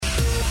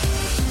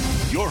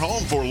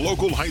home for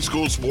local high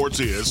school sports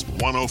is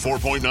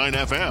 104.9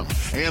 FM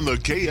and the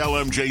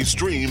KLMJ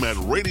stream at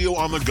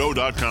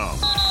radioonthego.com.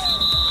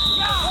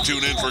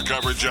 Tune in for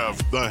coverage of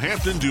the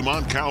Hampton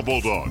Dumont Cow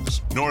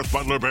Bulldogs, North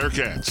Butler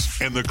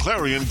Bearcats, and the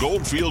Clarion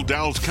Goldfield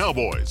Dowls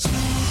Cowboys.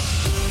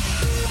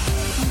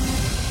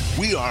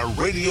 We are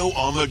Radio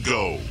on the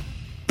Go.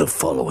 The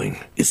following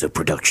is a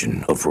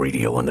production of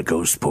Radio on the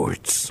Go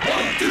Sports. 1,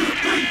 2,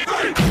 3, 4.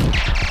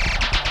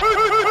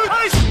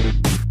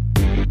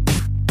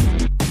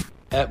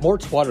 At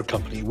Mort's Water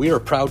Company, we are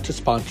proud to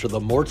sponsor the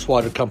Mort's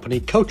Water Company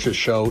Coaches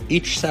Show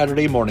each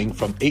Saturday morning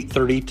from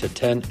 8:30 to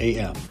 10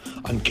 a.m.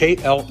 on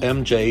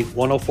KLMJ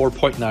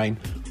 104.9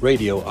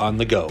 Radio on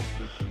the Go.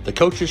 The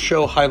Coaches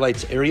Show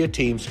highlights area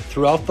teams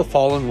throughout the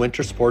fall and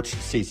winter sports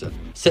season.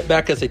 Sit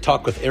back as they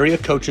talk with area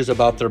coaches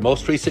about their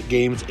most recent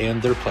games and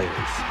their players.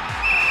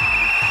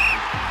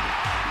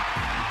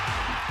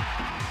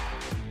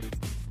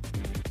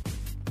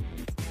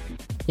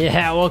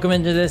 Yeah, welcome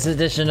into this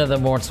edition of the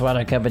Mort's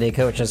Water Company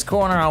Coaches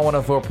Corner on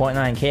 104.9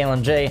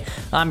 KLMJ.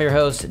 I'm your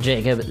host,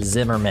 Jacob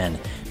Zimmerman.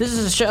 This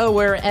is a show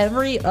where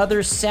every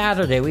other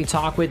Saturday we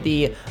talk with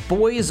the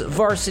boys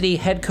varsity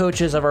head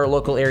coaches of our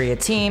local area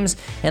teams,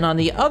 and on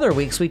the other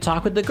weeks we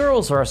talk with the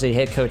girls varsity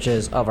head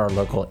coaches of our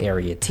local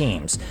area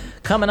teams.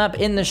 Coming up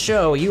in the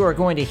show, you are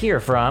going to hear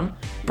from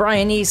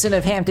Brian Eason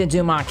of Hampton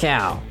Dumont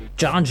Cow,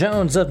 John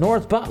Jones of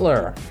North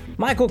Butler,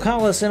 Michael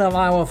Collison of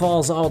Iowa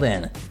Falls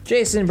Alden,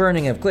 Jason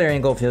Burning of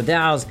Clarion Goldfield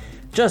Dowls,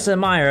 Justin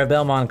Meyer of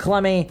Belmont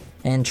Clemmy,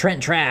 and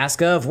Trent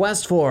Trask of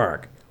West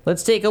Fork.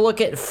 Let's take a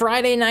look at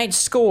Friday night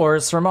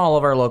scores from all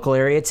of our local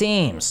area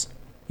teams.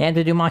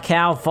 Hampton Dumont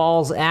Cow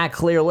falls at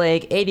Clear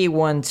Lake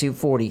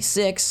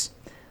 81-46.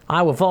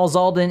 Iowa Falls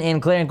Alden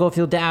and Clarion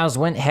Goldfield Dowls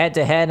went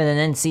head-to-head in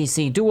an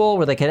NCC duel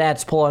where the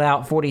Cadets pull it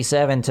out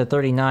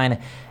 47-39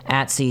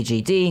 at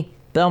CGD.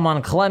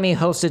 Belmont Clemmy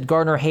hosted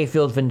Gardner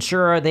Hayfield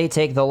Ventura. They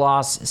take the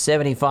loss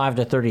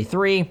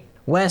 75-33.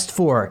 West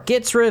Fork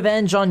gets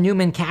revenge on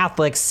Newman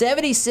Catholic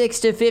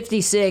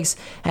 76-56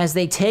 as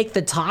they take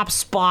the top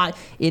spot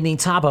in the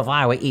top of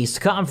Iowa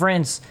East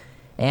Conference.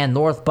 And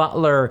North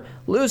Butler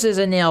loses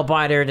a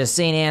nail-biter to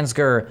St.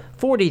 Ansgar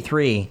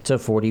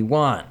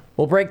 43-41.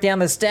 We'll break down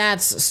the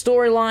stats,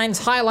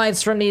 storylines,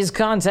 highlights from these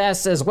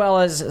contests, as well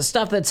as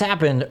stuff that's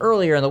happened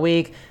earlier in the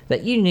week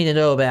that you need to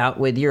know about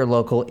with your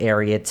local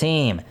area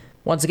team.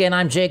 Once again,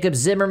 I'm Jacob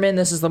Zimmerman.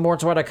 This is the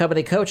Mort's Water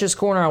Company Coaches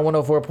Corner on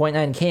 104.9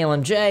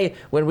 KLMJ.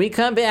 When we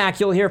come back,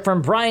 you'll hear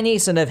from Brian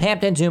Eason of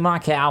Hampton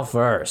Dumont Cow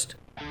first.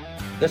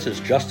 This is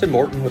Justin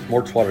Morton with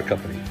Mort's Water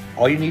Company.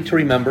 All you need to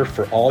remember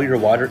for all your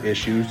water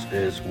issues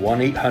is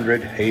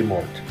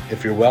 1-800-HEY-MORT.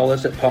 If your well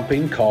isn't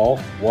pumping, call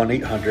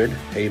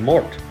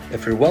 1-800-HEY-MORT.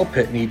 If your well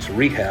pit needs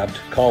rehabbed,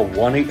 call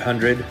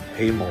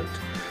 1-800-HEY-MORT.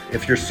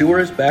 If your sewer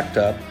is backed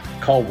up,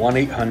 call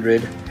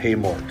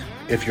 1-800-HEY-MORT.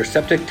 If your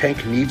septic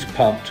tank needs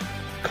pumped,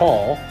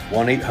 call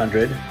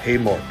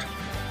 1-800-HEY-MORT.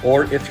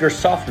 Or if your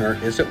softener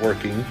isn't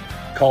working,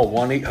 call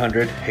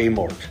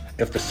 1-800-HEY-MORT.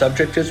 If the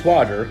subject is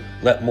water,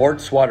 let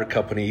Mort's Water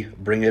Company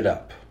bring it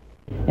up.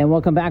 And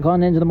welcome back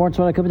on into the Mort's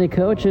Water Company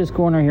Coaches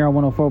Corner here on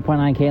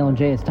 104.9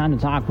 KLMJ. It's time to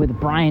talk with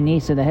Brian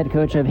Eason, the head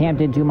coach of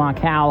Hampton Dumont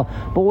Cow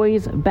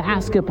boys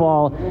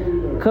basketball.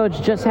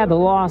 Coach, just had the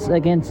loss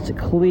against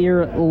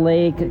Clear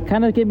Lake.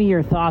 Kind of give me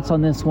your thoughts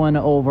on this one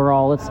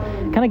overall. Let's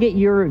kind of get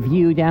your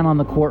view down on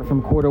the court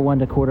from quarter one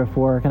to quarter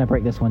four. Kind of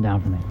break this one down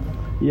for me.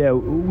 Yeah,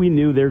 we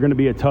knew they were going to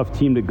be a tough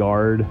team to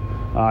guard.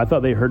 I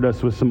thought they hurt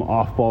us with some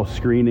off-ball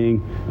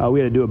screening. We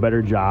had to do a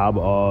better job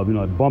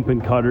of, bumping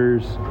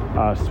cutters,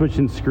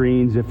 switching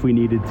screens if we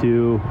needed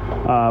to.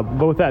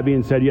 But with that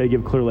being said, you got to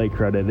give Clear Lake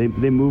credit.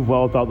 They move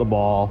well without the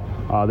ball.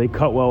 They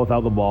cut well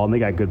without the ball, and they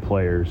got good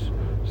players.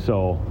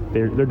 So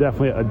they're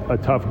definitely a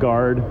tough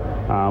guard.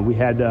 We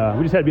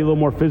just had to be a little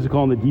more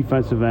physical on the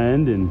defensive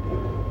end,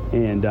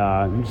 and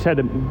just had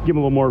to give them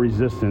a little more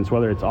resistance,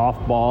 whether it's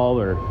off ball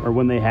or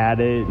when they had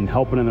it, and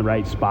helping in the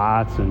right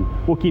spots. And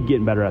we'll keep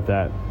getting better at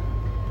that.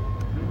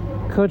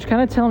 Coach,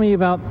 kind of tell me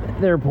about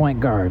their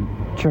point guard,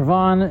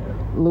 Trevon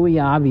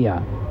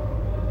Luiavia.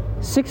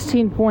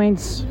 16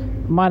 points,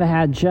 might have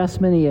had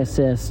just many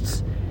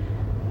assists.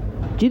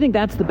 Do you think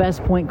that's the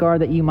best point guard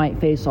that you might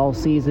face all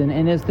season?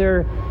 And is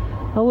there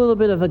a little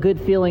bit of a good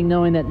feeling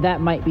knowing that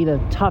that might be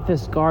the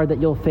toughest guard that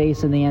you'll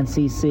face in the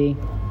NCC?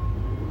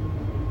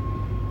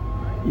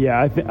 Yeah,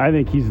 I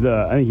think he's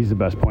the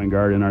best point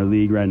guard in our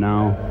league right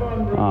now.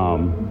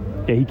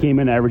 Yeah, he came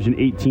in averaging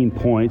 18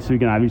 points, so he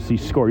can obviously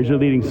score. He's a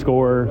leading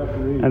scorer,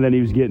 and then he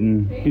was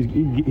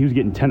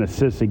getting 10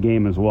 assists a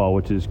game as well,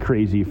 which is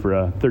crazy for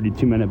a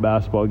 32-minute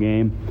basketball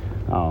game.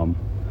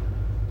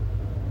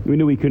 We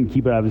knew we couldn't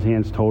keep it out of his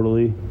hands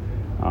totally.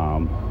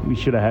 We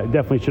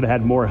definitely should have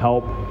had more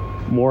help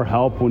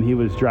when he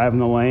was driving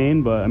the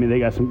lane. But I mean, they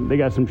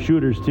got some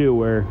shooters too,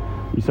 where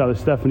you saw the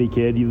Stephanie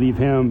kid. You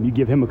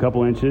give him a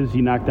couple inches. He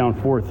knocked down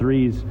 4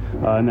 threes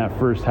in that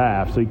first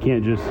half. So you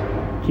can't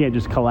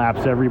just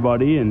collapse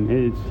everybody.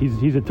 And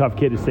he's a tough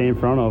kid to stay in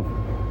front of.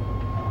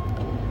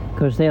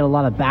 Coach, they had a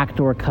lot of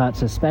backdoor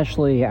cuts,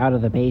 especially out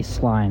of the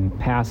baseline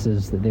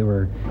passes that they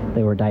were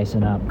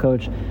dicing up.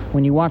 Coach,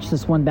 when you watch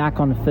this one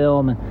back on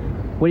film,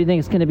 what do you think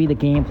is going to be the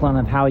game plan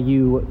of how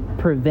you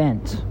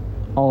prevent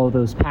all of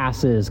those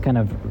passes kind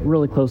of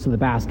really close to the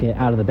basket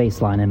out of the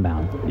baseline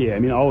inbound? Yeah, I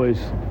mean, always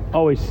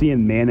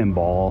seeing man and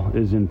ball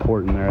is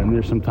important there. And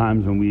there's some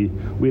times when we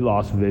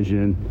lost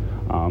vision.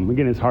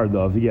 Again, it's hard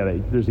though.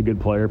 There's a good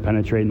player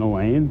penetrating the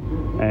lane,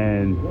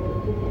 and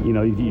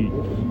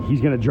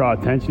he's going to draw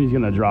attention. He's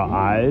going to draw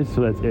eyes.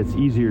 So it's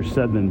easier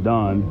said than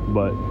done.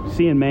 But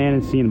seeing man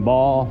and seeing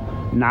ball,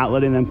 not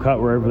letting them cut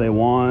wherever they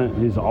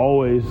want, is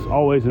always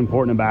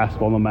important in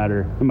basketball, no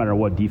matter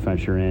what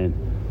defense you're in.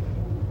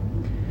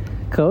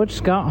 Coach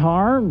Scott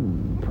Haar,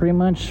 pretty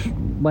much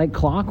like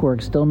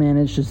clockwork, still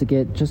managed to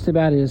get just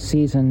about his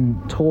season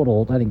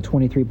totaled. I think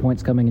 23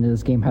 points coming into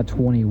this game, had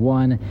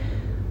 21.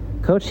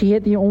 Coach, he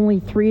hit the only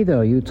 3,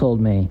 though, you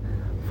told me,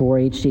 for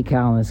HD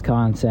Cal in this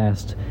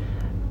contest.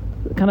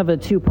 Kind of a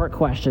two-part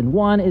question.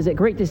 One, is it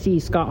great to see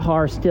Scott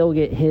Haar still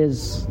get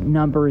his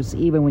numbers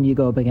even when you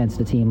go up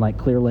against a team like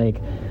Clear Lake?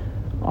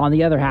 On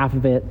the other half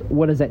of it,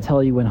 what does that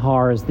tell you when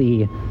Haar is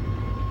the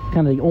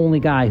kind of the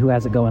only guy who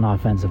has it going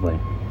offensively?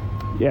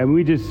 Yeah,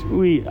 we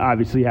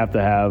obviously have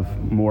to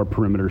have more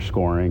perimeter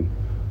scoring.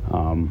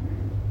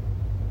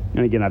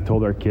 And again, I've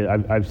told our kids,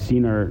 I've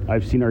seen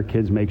our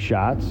kids make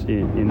shots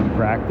in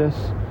practice.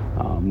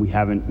 We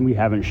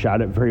haven't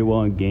shot it very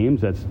well in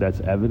games. That's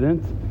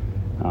evident.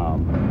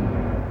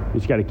 We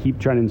just got to keep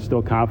trying to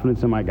instill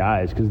confidence in my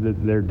guys, because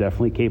they're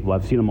definitely capable.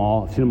 I've seen them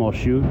all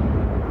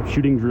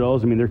shooting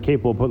drills. I mean, they're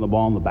capable of putting the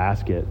ball in the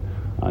basket.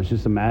 It's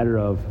just a matter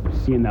of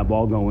seeing that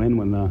ball go in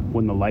when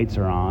the lights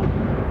are on.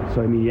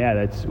 So I mean,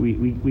 yeah,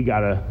 we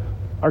gotta.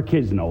 Our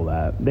kids know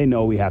that. They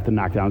know we have to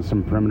knock down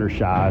some perimeter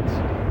shots,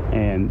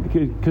 and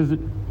because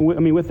I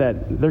mean, with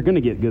that, they're going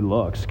to get good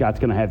looks. Scott's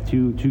going to have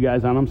two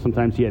guys on him.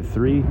 Sometimes he had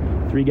three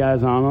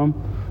guys on him.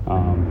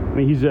 I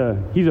mean, he's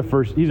a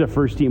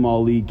first team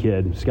all league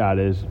kid. Scott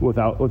is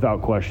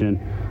without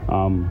question.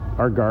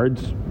 Our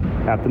guards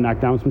have to knock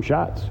down some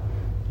shots,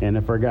 and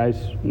if our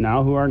guys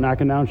now who aren't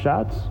knocking down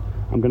shots,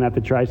 I'm going to have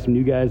to try some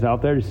new guys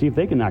out there to see if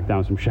they can knock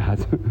down some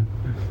shots.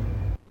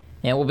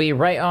 And we'll be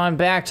right on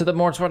back to the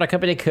Mort's Water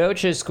Company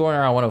Coaches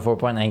Corner on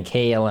 104.9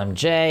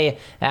 KLMJ.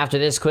 After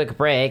this quick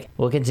break,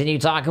 we'll continue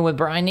talking with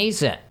Brian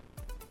Neeson.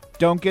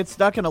 Don't get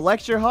stuck in a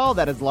lecture hall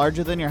that is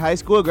larger than your high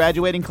school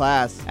graduating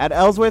class. At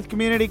Ellsworth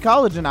Community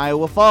College in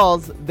Iowa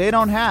Falls, they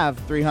don't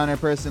have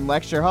 300-person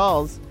lecture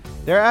halls.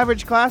 Their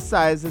average class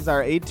sizes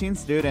are 18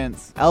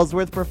 students.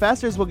 Ellsworth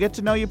professors will get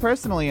to know you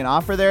personally and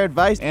offer their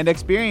advice and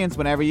experience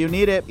whenever you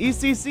need it.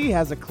 ECC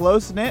has a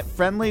close-knit,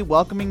 friendly,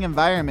 welcoming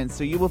environment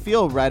so you will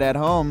feel right at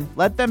home.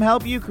 Let them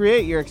help you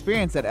create your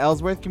experience at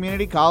Ellsworth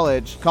Community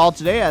College. Call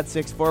today at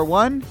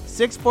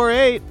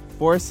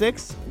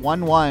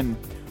 641-648-4611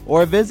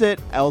 or visit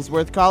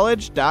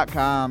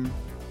ellsworthcollege.com.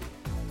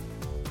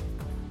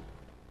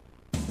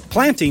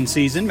 Planting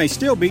season may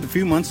still be a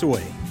few months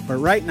away, but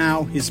right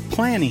now is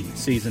planning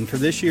season for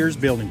this year's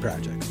building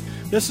projects.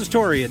 This is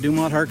Tori at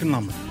Dumont Harkin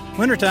Lumber.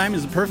 Wintertime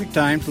is the perfect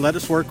time to let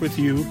us work with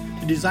you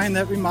to design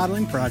that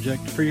remodeling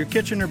project for your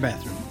kitchen or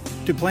bathroom,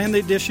 to plan the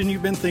addition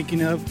you've been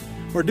thinking of,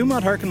 or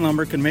Dumont Harkin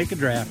Lumber can make a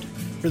draft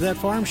for that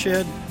farm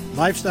shed,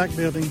 livestock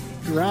building,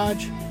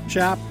 garage,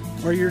 shop,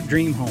 or your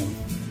dream home.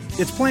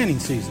 It's planning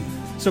season,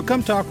 so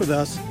come talk with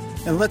us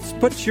and let's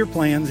put your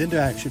plans into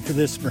action for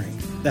this spring.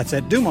 That's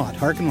at Dumont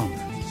Harkin Lumber.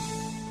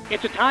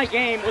 It's a tie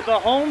game with the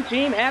home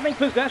team having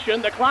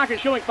possession. The clock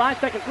is showing 5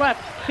 seconds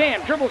left.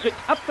 Sam dribbles it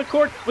up the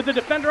court with the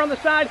defender on the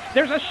side.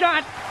 There's a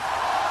shot.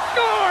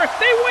 Score!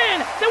 They win!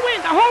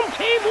 The home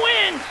team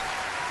wins!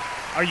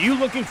 Are you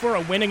looking for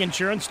a winning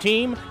insurance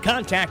team?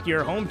 Contact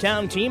your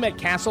hometown team at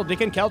Castle Dick &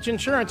 Kelch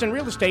Insurance and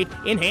Real Estate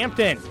in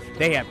Hampton.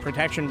 They have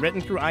protection written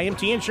through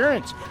IMT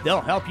Insurance.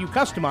 They'll help you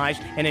customize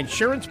an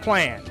insurance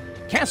plan.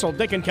 Castle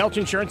Dick & Kelch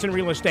Insurance and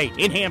Real Estate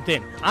in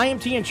Hampton,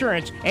 IMT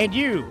Insurance, and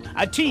you,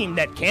 a team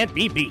that can't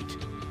be beat.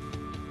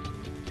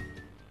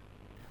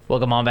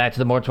 Welcome on back to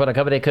the Mort's Water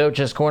Company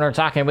Coaches Corner,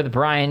 talking with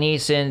Brian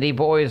Neeson, the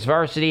boys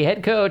varsity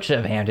head coach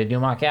of Hampton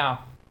Dumont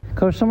Cal.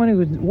 Coach, someone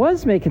who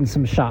was making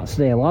some shots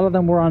today. A lot of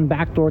them were on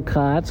backdoor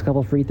cuts, a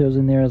couple free throws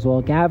in there as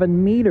well.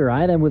 Gavin Meter, I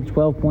had him with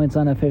 12 points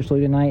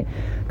unofficially tonight.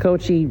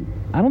 Coach, I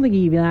don't think he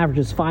even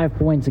averages 5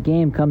 points a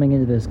game coming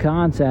into this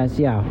contest.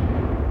 Yeah.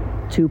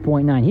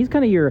 2.9. He's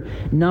kind of your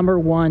number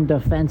one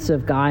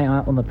defensive guy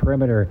on the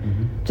perimeter.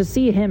 Mm-hmm. To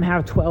see him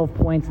have 12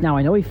 points, now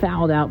I know he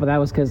fouled out, but that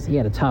was because he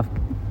had a tough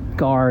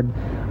guarding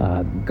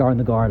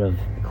the guard of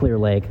Clear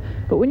Lake.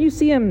 But when you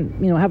see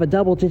him, have a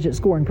double-digit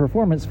scoring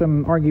performance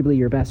from arguably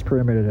your best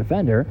perimeter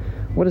defender,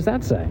 what does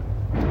that say?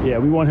 Yeah,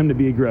 we want him to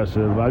be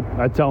aggressive.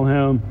 I tell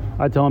him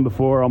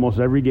before almost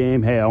every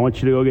game, hey, I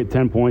want you to go get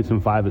 10 points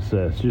and 5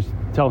 assists. Just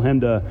tell him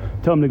to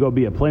go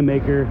be a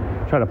playmaker,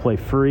 try to play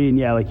free. And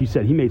yeah, like you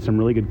said, he made some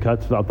really good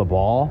cuts without the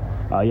ball.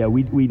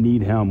 We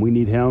need him.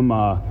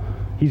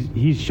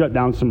 He's shut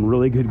down some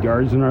really good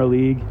guards in our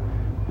league.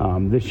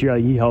 This year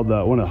he held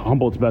one of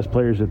Humboldt's best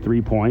players at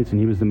 3 points, and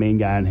he was the main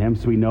guy on him.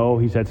 So we know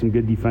he's had some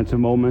good defensive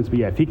moments. But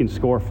yeah, if he can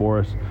score for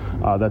us,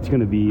 that's going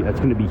to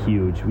be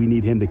huge. We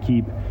need him to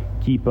keep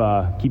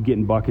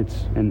getting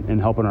buckets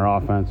and helping our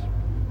offense.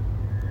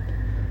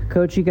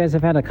 Coach, you guys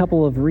have had a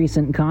couple of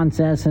recent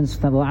contests since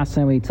the last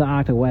time we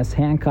talked, a West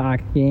Hancock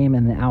game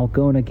and the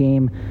Algona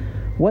game.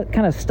 What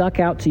kind of stuck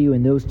out to you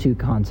in those two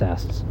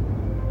contests?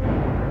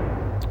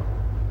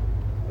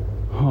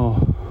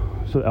 Oh,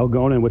 so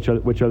Algona and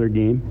which other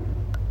game?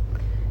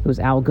 It was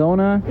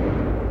Algona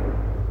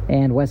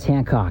and West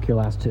Hancock, your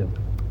last two.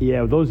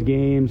 Yeah, those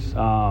games,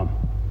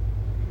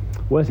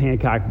 West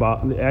Hancock,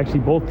 actually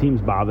both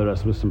teams bothered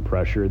us with some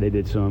pressure. They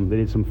did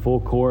some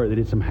full court, they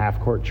did some half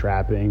court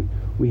trapping.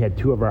 We had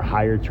two of our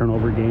higher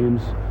turnover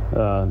games.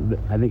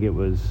 I think it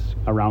was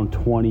around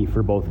 20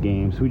 for both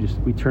games.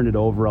 We turned it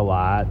over a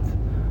lot.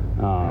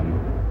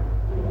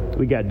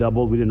 We got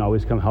doubled. We didn't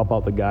always come help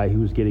out the guy who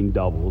was getting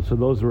doubled. So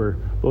those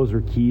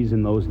were keys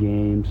in those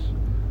games.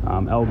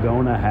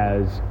 Algona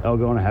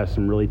has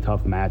some really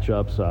tough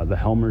matchups. The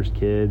Helmers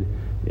kid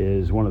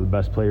is one of the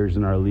best players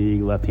in our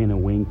league, left-handed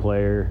wing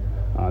player.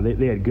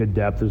 They had good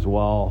depth as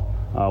well.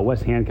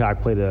 West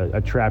Hancock played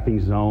a trapping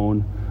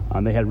zone.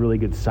 They had really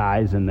good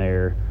size in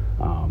there.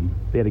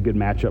 They had a good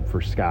matchup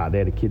for Scott. They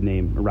had a kid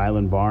named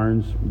Rylan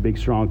Barnes, big,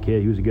 strong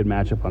kid. He was a good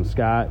matchup on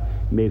Scott,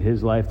 made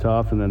his life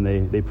tough, and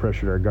then they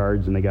pressured our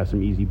guards, and they got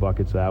some easy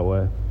buckets that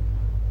way.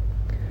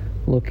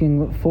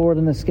 Looking forward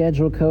in the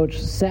schedule, Coach.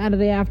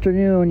 Saturday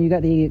afternoon, you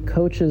got the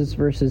Coaches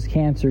versus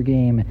Cancer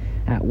game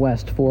at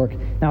West Fork.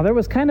 Now, there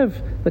was kind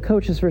of the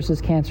Coaches versus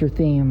Cancer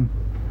theme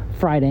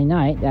Friday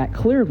night at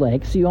Clear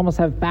Lake, so you almost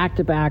have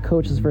back-to-back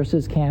Coaches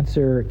versus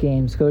Cancer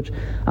games. Coach,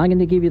 I'm going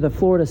to give you the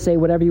floor to say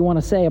whatever you want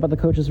to say about the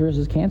Coaches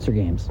versus Cancer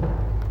games.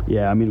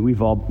 Yeah, I mean,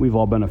 we've all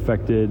been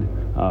affected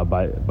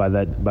by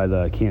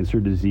the cancer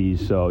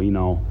disease, so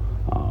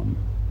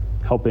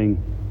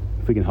helping,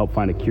 if we can help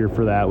find a cure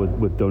for that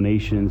with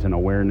donations and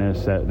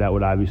awareness, that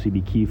would obviously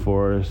be key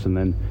for us. And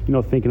then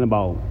thinking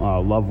about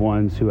loved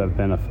ones who have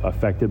been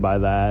affected by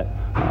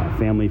that,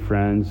 family,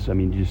 friends. I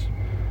mean,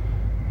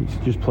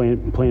 just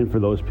playing for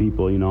those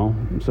people.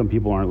 Some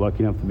people aren't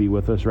lucky enough to be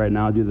with us right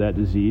now due to that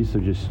disease, so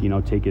just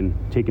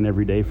taking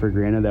every day for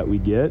granted that we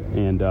get,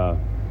 and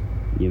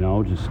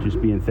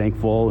just being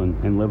thankful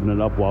and living it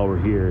up while we're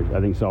here.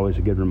 I think it's always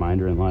a good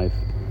reminder in life.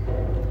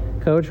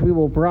 Coach, we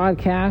will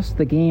broadcast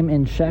the game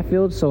in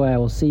Sheffield, so I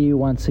will see you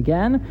once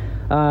again.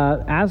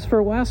 As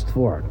for West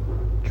Fork,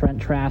 Trent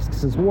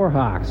Trask's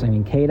Warhawks,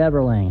 Cade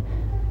Eberling,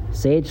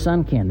 Sage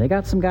Sunkin, they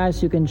got some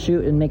guys who can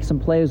shoot and make some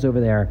plays over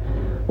there.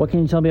 What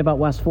can you tell me about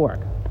West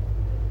Fork?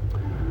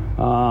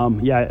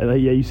 Yeah,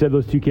 you said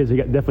those two kids, they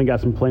definitely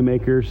got some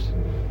playmakers.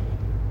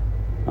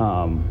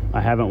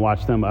 I haven't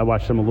watched them. I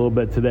watched them a little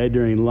bit today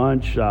during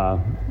lunch.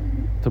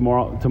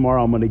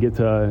 Tomorrow I'm going to get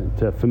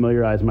to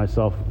familiarize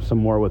myself some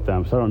more with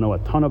them. So I don't know a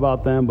ton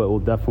about them, but we'll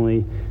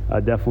definitely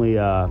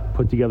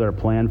put together a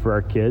plan for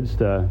our kids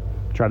to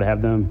try to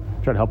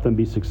help them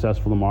be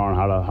successful tomorrow,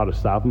 and how to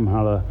stop them,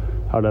 how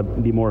to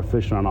be more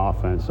efficient on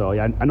offense. So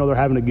yeah, I know they're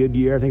having a good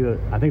year. I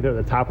think they're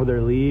at the top of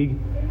their league.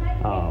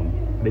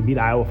 They beat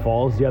Iowa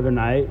Falls the other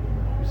night,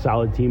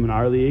 solid team in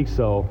our league.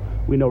 So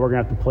we know we're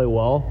gonna have to play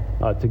well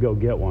to go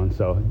get one.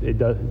 So it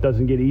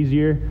doesn't get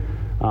easier.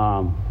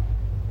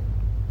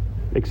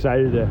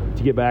 Excited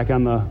to get back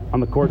on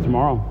the court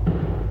tomorrow.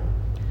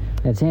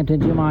 That's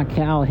Hampton-Dumont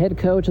Cal head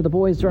coach of the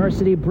boys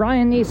varsity,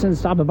 Brian Neeson,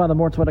 stopping by the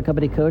Mort Sweater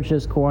Company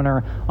Coaches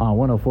Corner on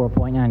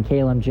 104.9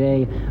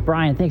 KLMJ.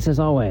 Brian, thanks as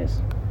always.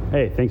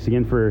 Hey, thanks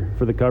again for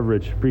the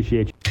coverage.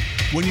 Appreciate you.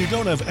 When you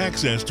don't have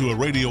access to a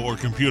radio or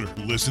computer,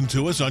 listen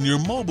to us on your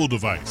mobile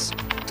device.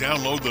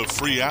 Download the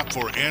free app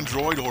for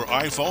Android or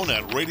iPhone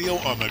at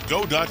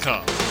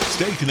RadioOnTheGo.com.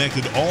 Stay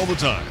connected all the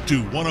time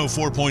to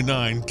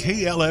 104.9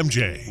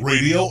 KLMJ,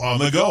 Radio on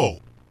the Go.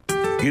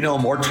 You know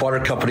Mort's Water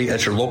Company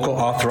as your local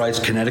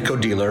authorized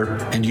Kinetico dealer,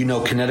 and you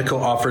know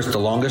Kinetico offers the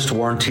longest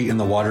warranty in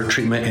the water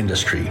treatment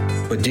industry.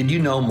 But did you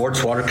know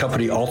Mort's Water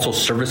Company also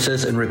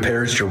services and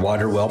repairs your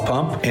water well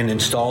pump and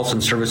installs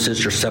and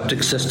services your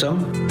septic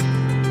system?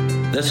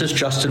 This is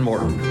Justin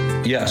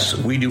Morton. Yes,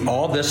 we do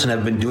all this and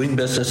have been doing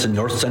business in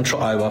north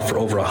central Iowa for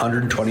over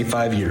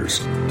 125 years.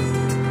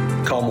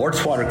 Call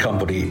Mort's Water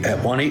Company at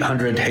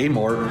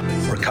 1-800-HEY-MORT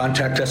or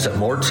contact us at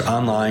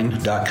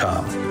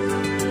mortsonline.com.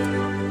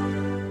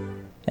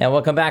 And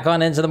welcome back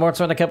on into the Mort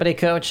Sweater Company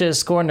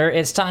Coaches Corner.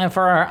 It's time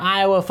for our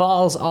Iowa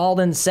Falls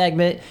Alden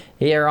segment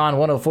here on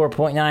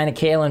 104.9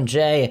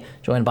 KLMJ,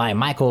 joined by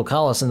Michael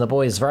Collison, the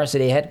boys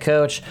varsity head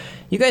coach.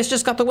 You guys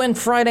just got the win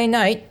Friday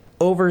night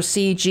over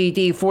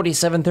CGD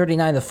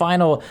 47-39, the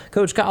final.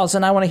 Coach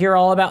Collison, I want to hear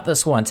all about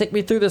this one. Take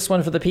me through this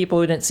one for the people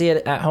who didn't see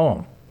it at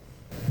home.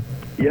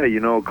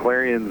 Yeah,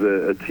 Clarion's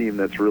a team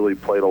that's really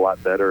played a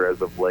lot better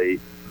as of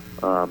late.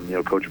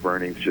 Coach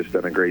Burning's just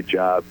done a great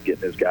job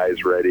getting his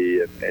guys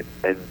ready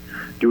and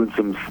doing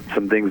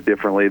some things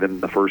differently than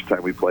the first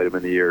time we played them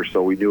in the year.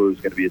 So we knew it was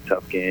going to be a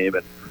tough game,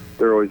 and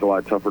they're always a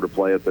lot tougher to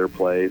play at their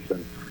place.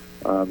 And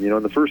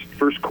In the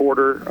first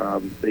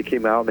quarter, they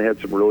came out and they had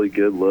some really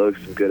good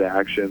looks, some good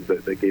actions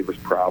that gave us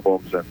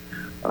problems,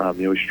 and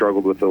we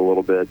struggled with it a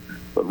little bit.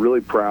 But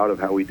really proud of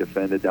how we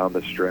defended down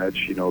the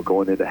stretch.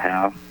 Going into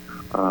half,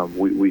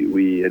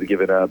 we had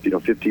given up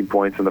 15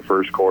 points in the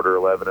first quarter,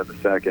 11 in the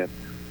second.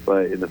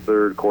 But in the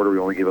third quarter, we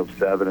only gave up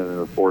 7, and in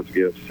the fourth, we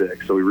gave up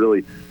 6. So we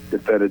really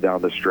defended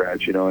down the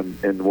stretch.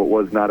 And what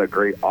was not a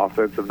great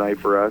offensive night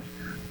for us,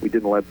 we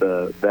didn't let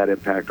that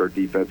impact our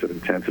defensive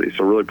intensity.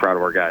 So really proud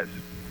of our guys.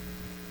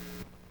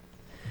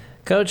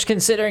 Coach,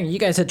 considering you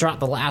guys had dropped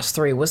the last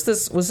 3, was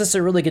this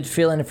a really good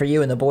feeling for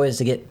you and the boys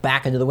to get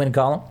back into the win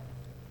column?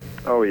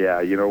 Oh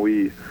yeah,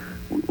 we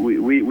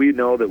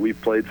know that we've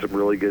played some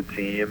really good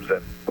teams,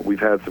 and we've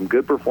had some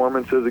good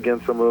performances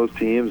against some of those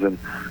teams, and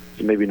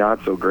maybe not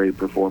so great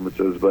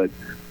performances. But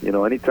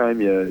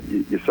anytime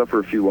you suffer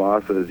a few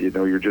losses,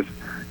 you're just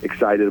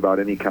excited about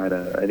any kind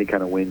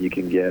of win you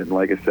can get. And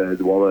like I said,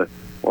 while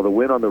the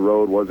win on the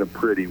road wasn't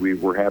pretty, we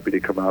were happy to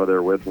come out of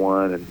there with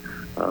one. And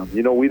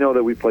we know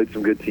that we played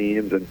some good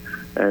teams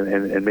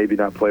and maybe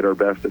not played our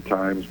best at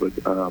times, but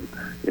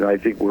I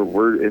think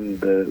we're in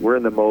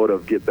the mode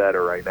of get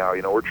better right now.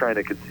 We're trying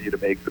to continue to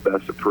make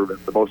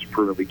the most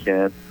improvement we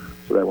can,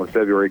 so that when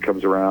February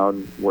comes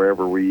around,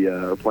 wherever we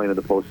are playing in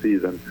the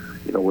postseason,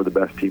 we're the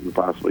best team we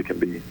possibly can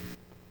be.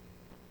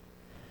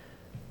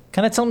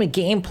 Kind of tell me,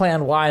 game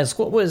plan wise,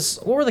 what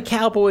were the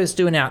Cowboys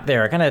doing out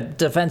there? Kind of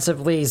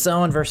defensively,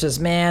 zone versus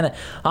man,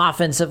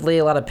 offensively,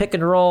 a lot of pick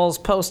and rolls,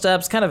 post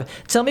ups. Kind of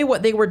tell me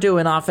what they were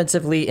doing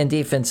offensively and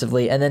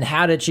defensively, and then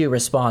how did you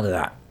respond to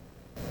that?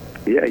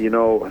 Yeah,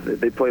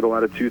 they played a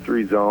lot of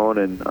 2-3 zone,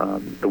 and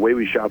the way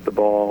we shot the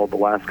ball the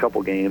last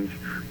couple games,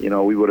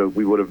 we would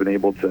have been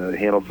able to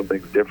handle some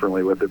things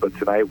differently with it. But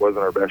tonight wasn't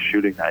our best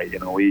shooting night.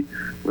 We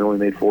only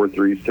made 4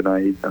 threes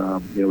tonight.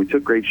 We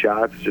took great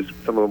shots, just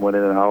some of them went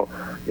in and out.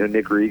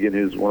 Nick Regan,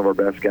 who's one of our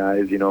best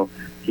guys,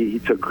 he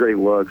took great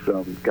looks.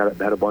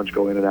 Had a bunch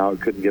go in and out,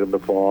 couldn't get him to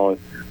fall. And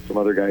some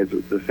other guys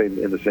in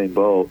the same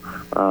boat.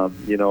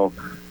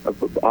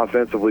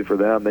 Offensively for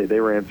them, they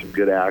ran some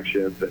good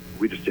actions, and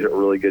we just did a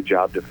really good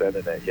job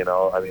defending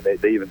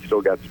it. They even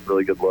still got some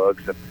really good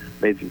looks and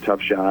made some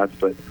tough shots.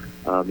 But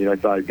I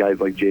thought guys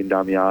like Jaden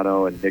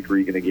Damiano and Nick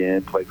Regan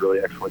again played really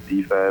excellent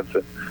defense,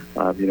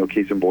 and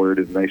Casey Boyer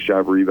did a nice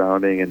job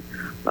rebounding. And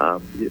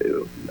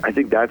I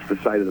think that's the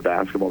side of the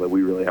basketball that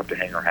we really have to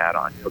hang our hat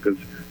on, because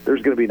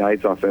there's going to be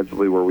nights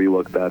offensively where we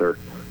look better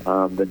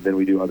than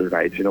we do other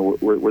nights.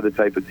 We're the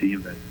type of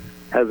team that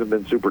hasn't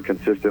been super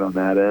consistent on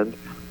that end.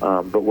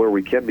 But where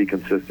we can be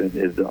consistent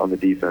is on the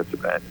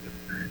defensive end.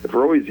 If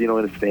we're always, in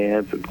a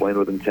stance and playing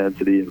with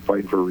intensity and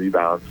fighting for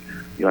rebounds,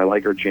 I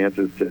like our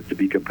chances to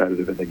be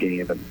competitive in the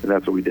game, and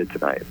that's what we did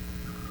tonight.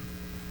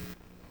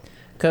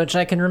 Coach,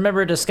 I can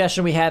remember a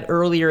discussion we had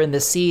earlier in the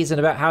season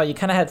about how you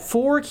kind of had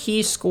 4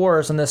 key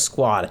scorers in this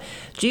squad.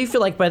 Do you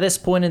feel like by this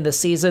point in the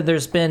season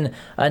there's been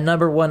a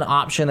number one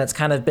option that's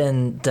kind of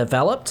been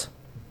developed?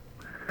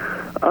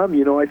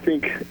 I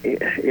think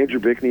Andrew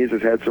Bickney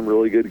has had some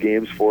really good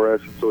games for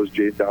us, and so has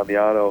Jaden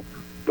Damiano.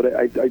 But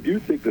I do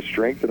think the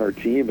strength in our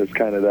team is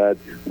kind of that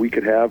we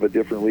could have a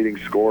different leading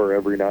scorer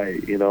every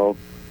night.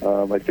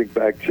 I think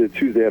back to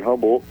Tuesday at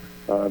Humboldt,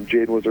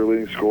 Jaden was our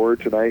leading scorer.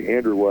 Tonight,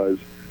 Andrew was.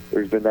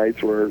 There's been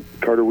nights where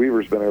Carter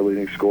Weaver's been our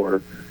leading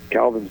scorer.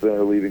 Calvin's been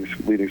our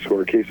leading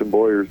scorer. Casey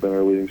Boyer's been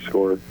our leading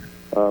scorer.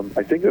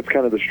 I think that's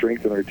kind of the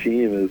strength in our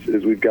team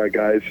is we've got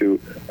guys who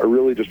are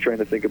really just trying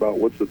to think about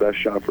what's the best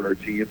shot for our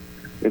team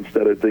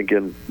instead of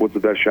thinking what's the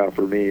best shot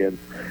for me. And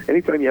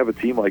anytime you have a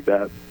team like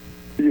that,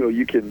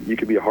 you can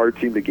be a hard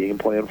team to game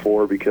plan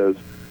for because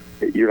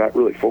you're not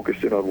really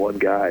focused in on one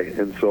guy.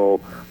 And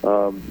so,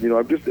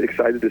 I'm just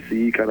excited to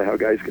see kind of how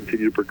guys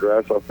continue to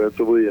progress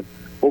offensively, and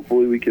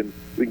hopefully we can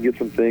get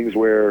some things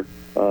where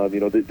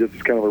this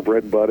is kind of our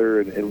bread and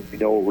butter, and we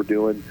know what we're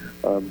doing.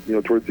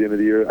 Towards the end of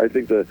the year, I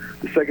think the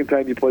second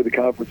time you play the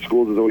conference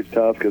schools is always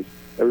tough because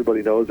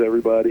everybody knows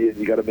everybody, and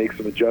you got to make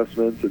some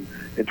adjustments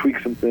and tweak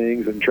some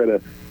things and try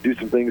to do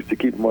some things to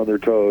keep them on their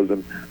toes.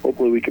 And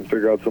hopefully we can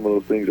figure out some of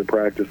those things at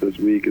practice this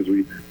week as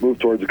we move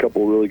towards a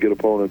couple of really good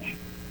opponents.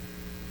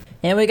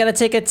 And we got to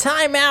take a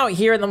time out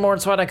here in the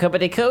Mort Swatter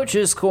Company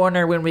Coaches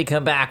Corner. When we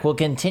come back, we'll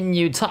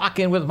continue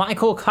talking with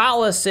Michael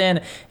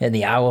Collison in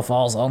the Iowa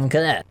Falls Home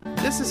Cadet.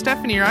 This is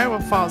Stephanie, your Iowa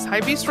Falls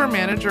Hy-Vee store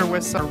manager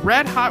with some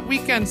Red Hot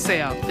Weekend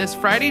Sale this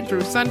Friday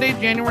through Sunday,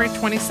 January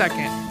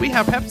 22nd. We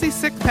have Pepsi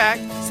 6-pack,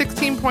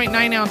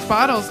 16.9-ounce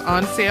bottles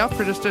on sale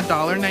for just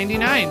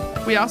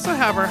 $1.99. We also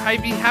have our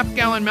Hy-Vee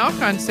half-gallon milk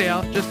on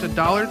sale, just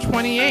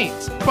 $1.28.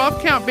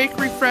 12-count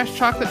Bakery Fresh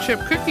chocolate chip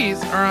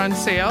cookies are on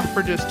sale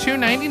for just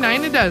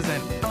 $2.99 a dozen.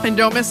 And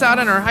don't miss out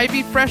on our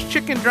Hy-Vee Fresh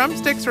chicken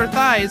drumsticks or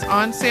thighs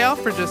on sale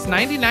for just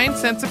 99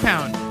 cents a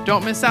pound.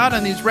 Don't miss out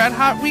on these Red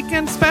Hot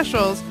Weekend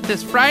specials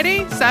this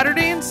Friday,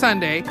 Saturday, and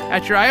Sunday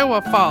at your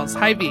Iowa Falls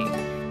Hy-Vee.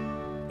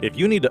 If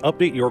you need to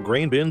update your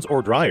grain bins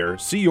or dryer,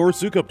 see your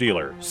Sukup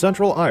dealer,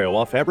 Central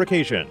Iowa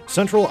Fabrication.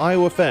 Central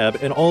Iowa Fab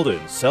in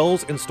Alden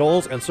sells,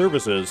 installs, and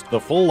services the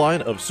full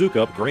line of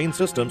Sukup grain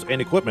systems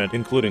and equipment,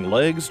 including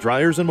legs,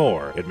 dryers, and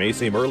more. It may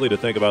seem early to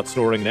think about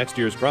storing next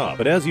year's crop,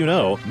 but as you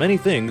know, many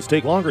things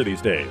take longer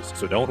these days,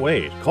 so don't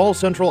wait. Call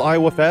Central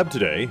Iowa Fab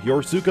today,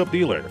 your Sukup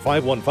dealer,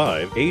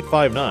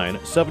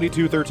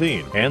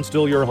 515-859-7213, and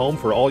still your home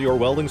for all your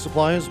welding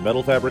supplies,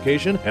 metal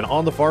fabrication, and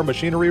on-the-farm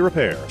machinery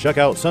repair. Check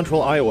out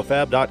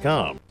centraliowafab.com.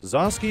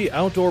 Zosky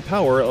Outdoor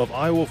Power of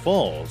Iowa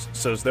Falls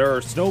says there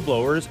are snow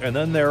blowers and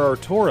then there are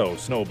Toro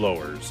snow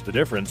blowers. The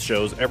difference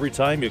shows every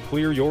time you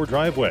clear your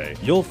driveway.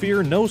 You'll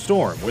fear no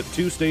storm with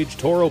two-stage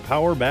Toro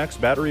Power Max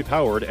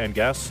battery-powered and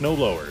gas snow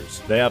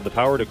blowers. They have the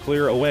power to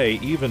clear away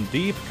even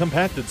deep,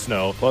 compacted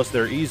snow, plus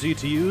they're easy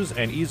to use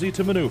and easy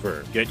to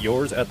maneuver. Get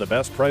yours at the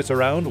best price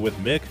around with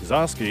Mick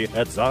Zosky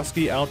at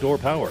Zosky Outdoor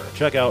Power.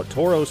 Check out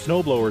Toro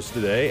snowblowers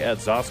today at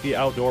Zosky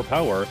Outdoor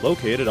Power,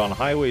 located on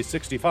Highway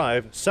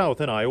 65 south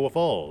in Iowa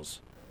Falls.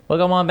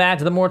 Welcome on back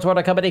to the Mort's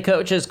Water Company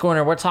Coaches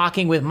Corner. We're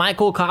talking with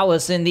Michael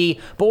Collison, the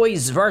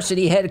boys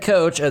varsity head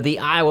coach of the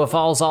Iowa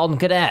Falls Alden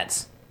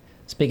Cadets.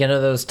 Speaking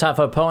of those tough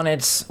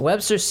opponents,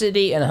 Webster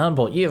City and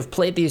Humboldt, you have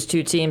played these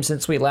two teams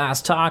since we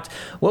last talked.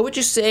 What would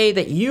you say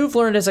that you've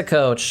learned as a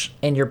coach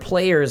and your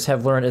players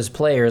have learned as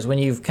players when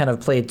you've kind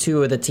of played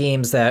two of the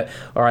teams that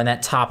are in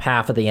that top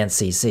half of the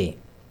NCC?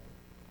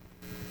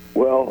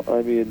 Well,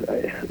 I mean,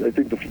 I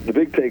think the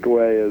big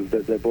takeaway is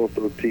that both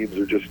those teams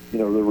are just,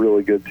 they're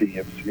really good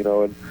teams,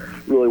 and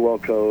really well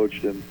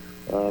coached. And,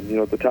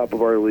 at the top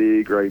of our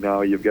league right now,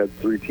 you've got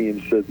three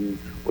teams sitting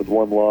with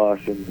one loss,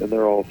 and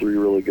they're all three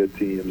really good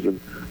teams. And,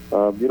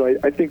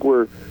 I think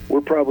we're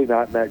probably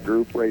not in that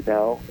group right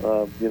now,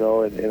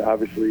 and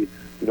obviously,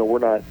 we're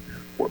not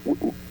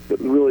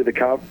really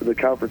the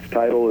conference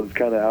title is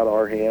kind of out of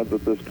our hands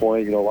at this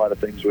point. A lot of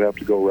things would have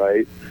to go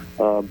right.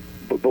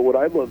 But what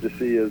I'd love to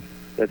see is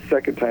that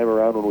second time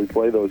around when we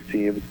play those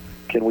teams,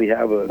 can we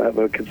have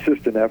a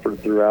consistent effort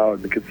throughout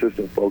and a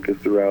consistent focus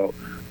throughout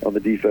on the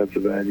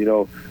defensive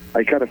end?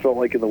 I kind of felt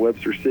like in the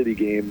Webster City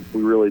game,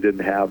 we really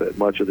didn't have it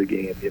much of the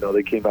game.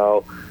 They came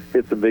out,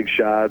 hit some big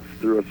shots,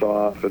 threw us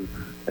off, and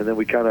then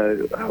we kind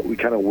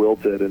of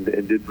wilted and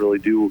didn't really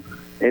do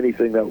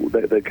anything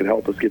that could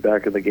help us get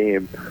back in the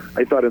game.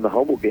 I thought in the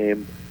Humboldt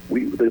game,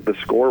 the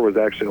score was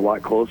actually a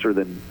lot closer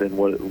than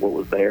what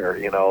was there,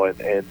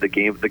 and the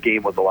game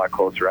was a lot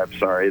closer. I'm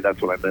sorry,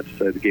 that's what I meant to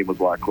say. The game was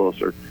a lot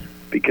closer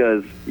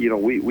because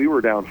we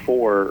were down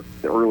 4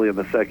 early in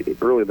the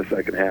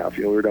second half.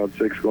 We were down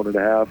 6 going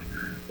into half,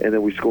 and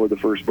then we scored the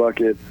first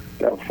bucket,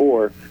 down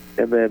 4,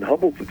 and then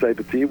Humboldt's the type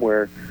of team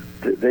where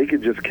they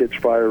can just catch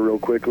fire real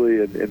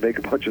quickly and make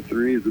a bunch of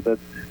threes, and then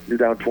you're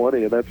down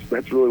 20, and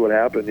that's really what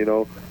happened.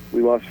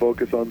 We lost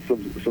focus on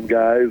some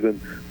guys, and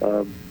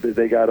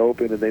they got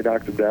open and they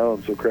knocked them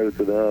down. So credit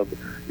to them.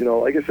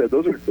 Like I said,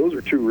 those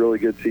are two really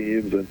good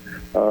teams, and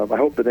I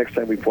hope the next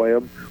time we play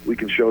them, we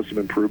can show some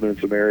improvement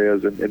in some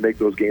areas and make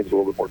those games a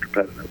little bit more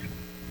competitive.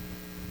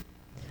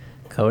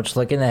 Coach,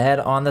 looking ahead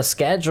on the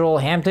schedule,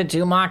 Hampton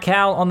Dumont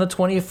Cal on the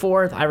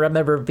 24th. I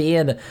remember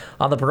being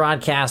on the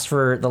broadcast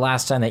for the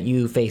last time that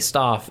you faced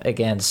off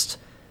against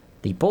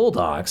the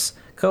Bulldogs.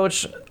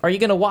 Coach, are you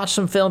going to watch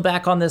some film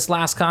back on this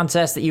last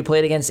contest that you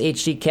played against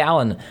HD Cal,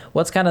 and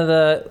what's kind of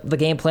the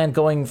game plan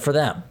going for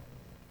them?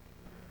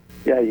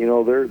 Yeah,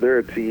 they're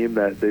a team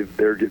that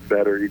they're getting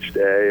better each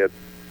day,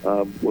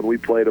 and when we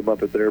played them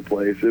up at their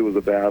place, it was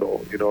a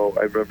battle.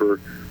 I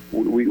remember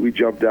we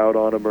jumped out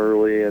on them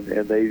early, and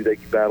they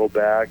battled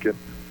back, and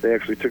they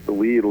actually took the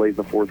lead late in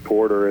the fourth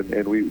quarter,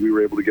 and we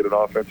were able to get an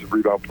offensive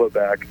rebound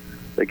putback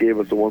that gave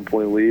us a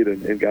 1-point lead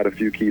and got a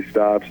few key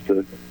stops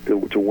to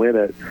win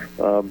it.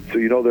 So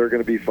they're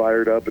going to be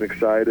fired up and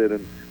excited,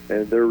 and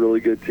they're a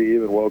really good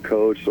team and well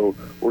coached. So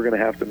we're going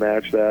to have to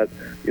match that.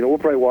 We'll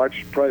probably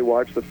watch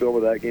the film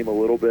of that game a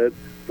little bit,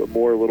 but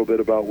more a little bit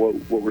about what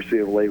we're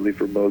seeing lately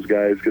from those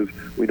guys, because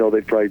we know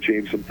they've probably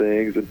changed some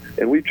things,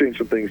 and we've changed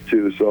some things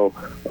too. So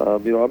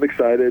I'm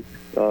excited.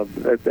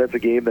 That's a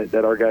game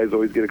that our guys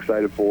always get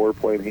excited for,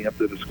 playing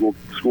Hampton, a school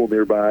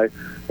nearby,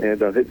 and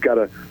they've got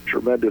a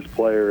tremendous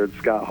player in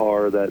Scott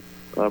Haar that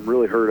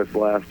really hurt us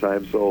last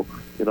time. So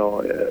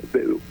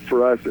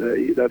for us, that's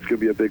going to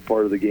be a big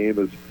part of the game,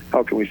 is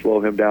how can we slow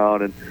him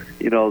down? And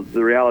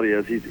the reality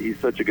is he's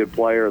such a good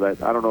player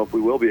that I don't know if we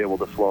will be able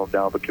to slow him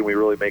down, but can we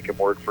really make him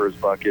work for his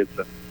buckets?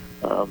 And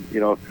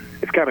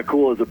it's kind of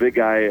cool as a big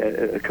guy,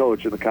 a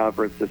coach in the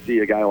conference, to see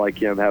a guy like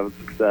him having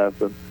success,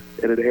 and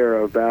in an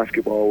era of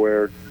basketball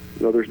where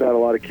there's not a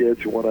lot of kids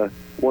who want to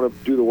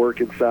do the work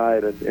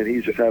inside, and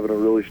he's just having a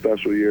really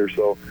special year.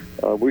 So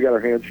we got our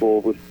hands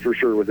full for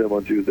sure with him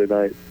on Tuesday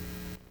night.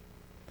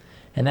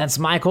 And that's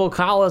Michael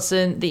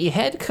Collison, the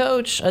head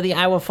coach of the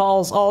Iowa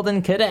Falls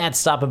Alden Cadets,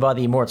 stopping by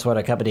the Mort's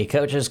Water Company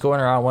Coaches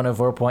Corner on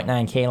 104.9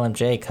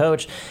 KLMJ.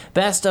 Coach,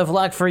 best of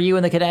luck for you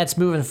and the Cadets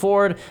moving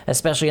forward,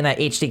 especially in that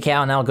HD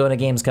Cal and Algona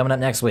games coming up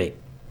next week.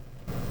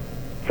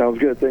 Sounds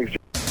good. Thanks.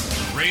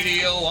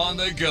 Radio on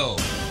the Go,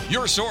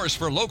 your source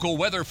for local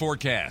weather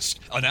forecasts,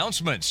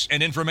 announcements,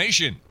 and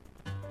information.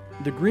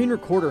 The Green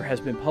Recorder has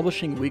been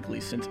publishing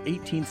weekly since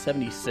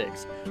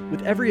 1876,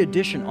 with every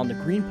edition on the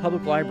Green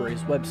Public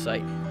Library's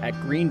website at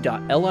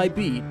green.lib.us.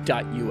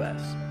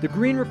 The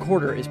Green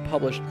Recorder is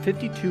published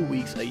 52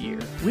 weeks a year.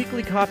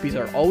 Weekly copies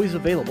are always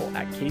available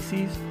at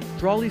Casey's,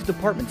 Drawley's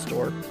Department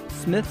Store,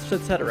 Smith's,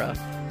 etc.,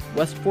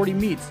 West 40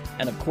 Meats,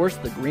 and of course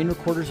the Green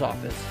Recorder's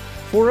office.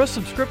 For a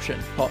subscription,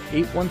 call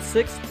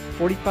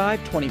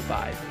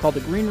 816-4525. Call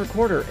the Green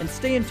Recorder and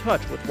stay in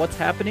touch with what's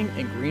happening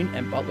in Greene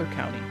and Butler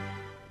County.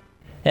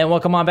 And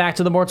welcome on back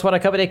to the Mort Sweater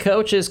Company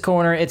Coaches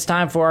Corner. It's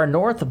time for our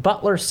North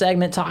Butler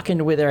segment,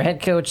 talking with our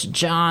head coach,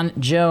 John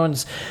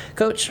Jones.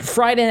 Coach,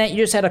 Friday night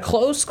you just had a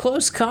close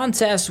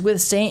contest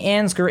with St.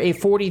 Ansgar, a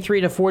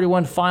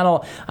 43-41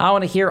 final. I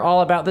want to hear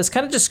all about this.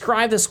 Kind of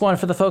describe this one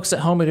for the folks at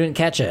home who didn't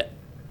catch it.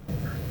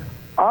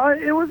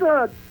 I would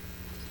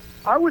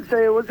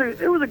say it was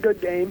a good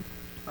game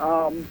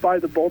by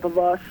the both of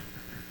us.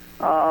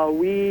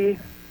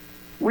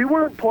 We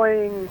weren't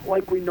playing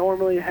like we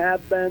normally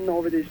have been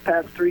over these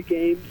past 3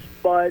 games,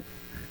 but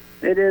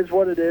it is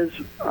what it is.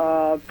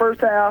 First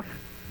half,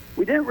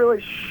 we didn't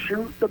really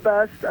shoot the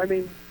best. I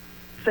mean,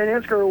 St.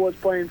 Ansgar was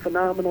playing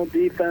phenomenal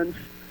defense,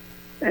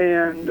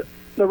 and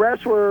the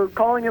refs were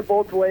calling it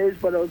both ways,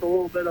 but it was a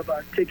little bit of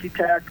a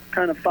ticky-tack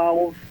kind of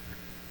fouls.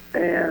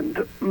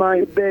 And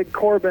my big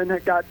Corbin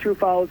had got 2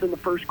 fouls in the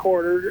first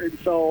quarter, and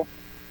so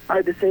I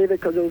had to save it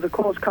because it was a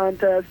close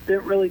contest.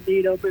 Didn't really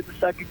need them in the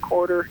second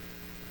quarter.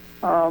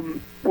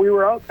 We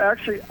were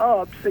actually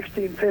up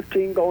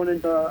 16-15 going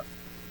into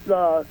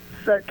the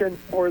second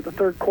or the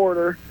third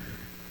quarter,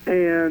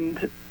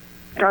 and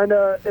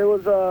it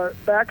was a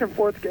back and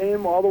forth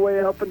game all the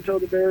way up until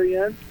the very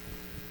end.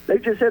 They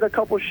just hit a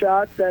couple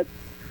shots that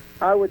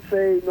I would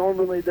say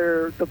normally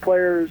they're the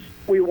players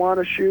we want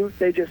to shoot.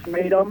 They just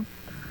made them,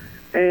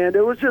 and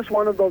it was just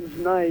one of those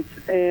nights.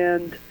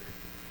 And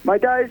my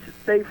guys,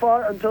 they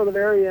fought until the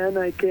very end.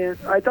 I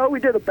thought we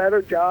did a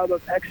better job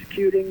of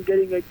executing,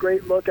 getting a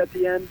great look at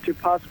the end to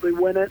possibly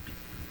win it,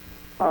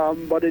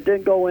 but it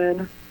didn't go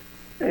in.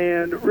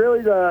 And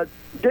really the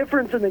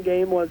difference in the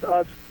game was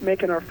us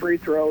making our free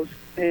throws.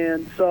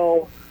 And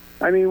so,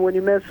 I mean, when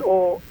you miss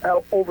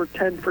over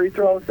 10 free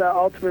throws, that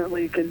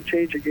ultimately can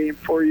change a game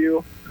for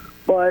you.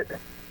 But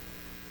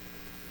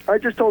I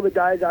just told the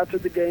guys after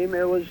the game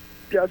it was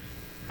just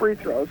free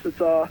throws.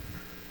 It's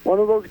one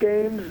of those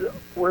games,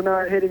 we're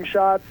not hitting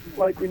shots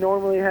like we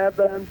normally have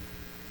been.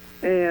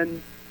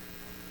 And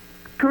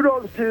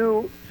kudos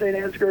to St.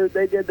 Ansgar.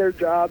 They did their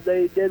job.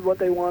 They did what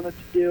they wanted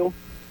to do.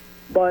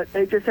 But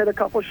they just hit a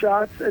couple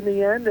shots in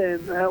the end,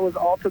 and that was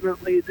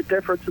ultimately the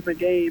difference in the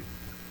game.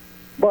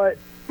 But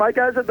my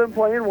guys have been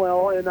playing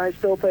well, and I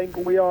still think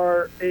we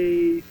are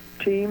a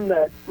team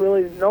that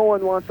really no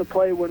one wants to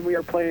play when we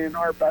are playing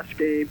our best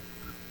game.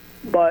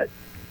 But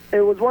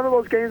it was one of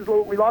those games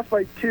where we lost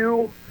by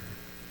 2.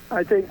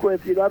 I think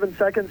with 11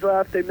 seconds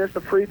left, they missed a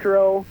free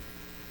throw,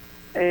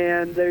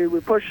 and we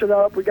pushed it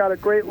up. We got a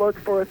great look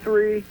for a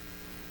 3.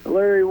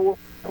 Larry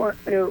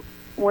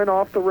went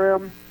off the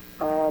rim,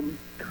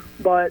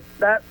 but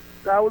that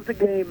was the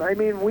game. I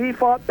mean, we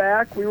fought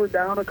back. We were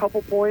down a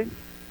couple points.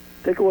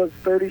 I think it was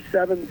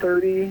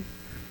 37-30.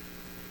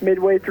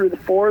 Midway through the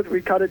fourth,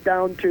 we cut it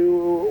down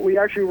to we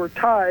actually were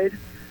tied.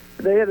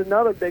 They had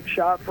another big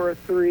shot for a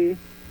 3,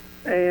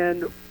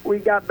 and we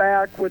got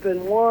back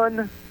within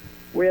 1.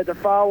 We had to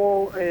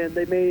foul, and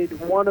they made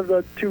one of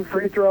the 2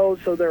 free throws,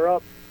 so they're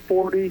up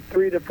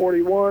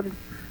 43-41.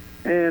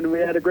 And we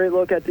had a great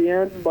look at the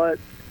end, but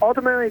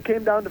ultimately it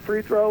came down to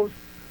free throws.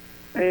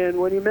 And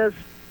when you miss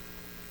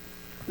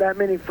that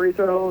many free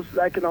throws,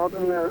 that can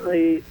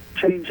ultimately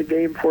change the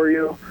game for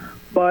you.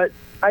 But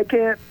I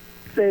can't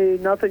say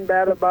nothing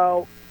bad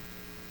about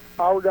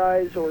our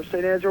guys or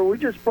St. Ansgar. We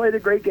just played a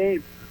great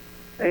game,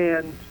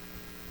 and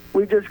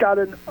we just got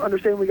to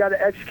understand we got to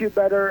execute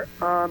better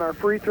on our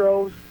free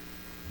throws.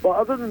 But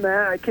other than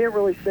that, I can't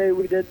really say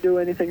we didn't do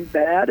anything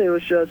bad. It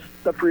was just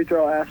the free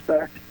throw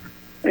aspect.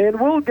 And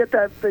we'll get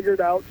that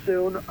figured out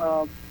soon.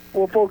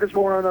 We'll focus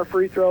more on our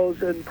free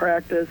throws in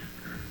practice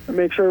and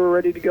make sure we're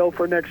ready to go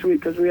for next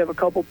week, because we have a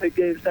couple big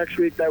games next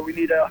week that we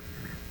need to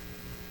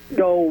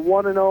go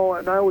 1-0.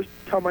 And I always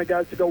tell my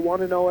guys to go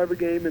 1-0 every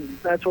game, and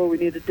that's what we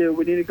need to do.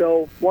 We need to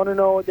go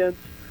 1-0 against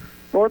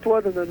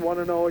Northwood and then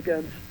 1-0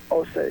 against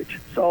Osage.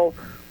 So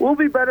we'll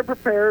be better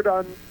prepared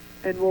and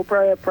we'll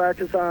probably have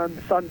practice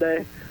on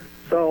Sunday.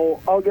 So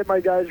I'll get my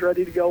guys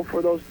ready to go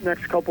for those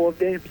next couple of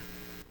games.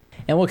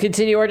 And we'll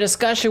continue our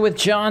discussion with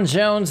John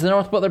Jones, the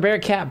North Butler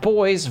Bearcat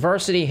boys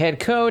varsity head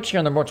coach, here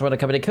on the Mort Sweater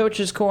Company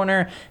Coaches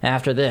Corner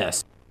after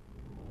this.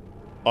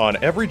 On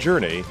every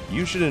journey,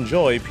 you should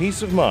enjoy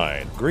peace of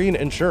mind. Green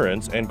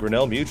Insurance and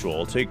Grinnell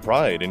Mutual take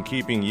pride in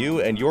keeping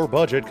you and your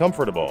budget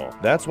comfortable.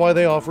 That's why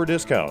they offer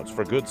discounts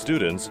for good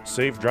students,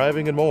 safe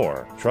driving, and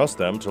more. Trust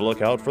them to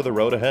look out for the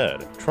road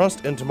ahead.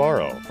 Trust in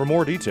tomorrow. For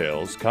more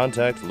details,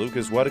 contact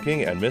Lucas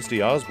Wedeking and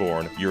Misty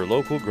Osborne, your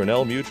local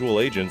Grinnell Mutual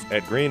agents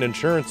at Green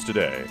Insurance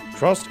today.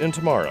 Trust in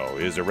tomorrow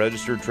is a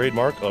registered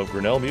trademark of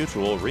Grinnell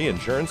Mutual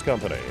Reinsurance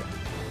Company.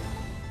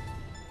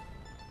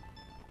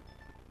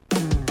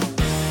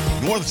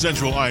 North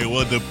Central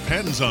Iowa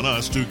depends on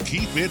us to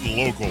keep it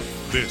local.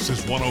 This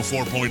is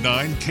 104.9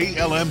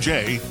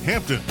 KLMJ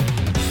Hampton.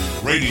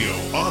 Radio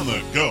on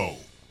the go.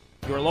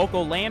 Your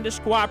local Landis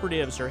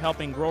cooperatives are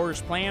helping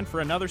growers plan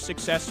for another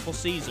successful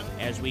season.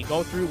 As we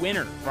go through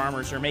winter,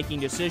 farmers are making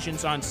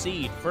decisions on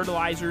seed,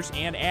 fertilizers,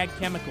 and ag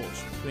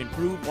chemicals to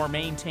improve or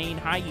maintain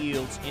high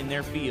yields in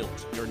their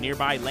fields. Your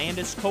nearby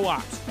Landis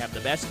co-ops have the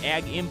best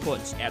ag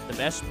inputs at the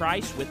best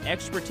price with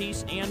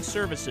expertise and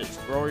services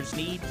growers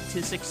need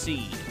to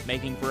succeed,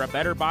 making for a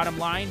better bottom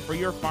line for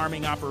your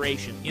farming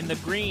operation. In the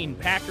Greene,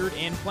 Packard,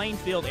 and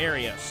Plainfield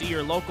area, see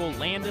your local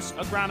Landis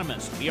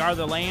agronomist. We are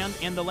the land,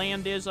 and the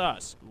land is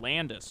us.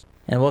 Landis.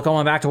 And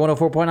welcome back to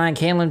 104.9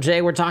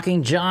 KLMJ. We're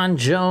talking John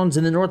Jones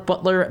and the North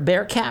Butler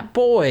Bearcat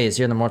boys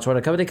here in the Mort's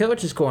Water Company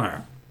Coach's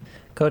Corner.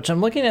 Coach,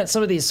 I'm looking at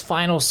some of these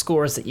final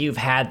scores that you've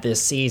had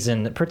this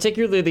season,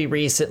 particularly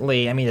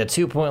recently. I mean, a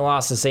 2-point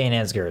loss to St.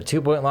 Ansgar, a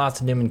 2-point loss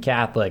to Newman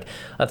Catholic,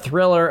 a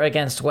thriller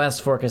against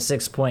West Fork, a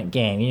 6-point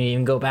game. You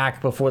even go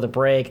back before the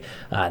break,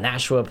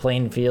 Nashua,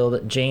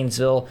 Plainfield,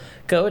 Janesville.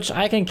 Coach,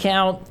 I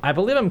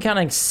believe I'm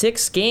counting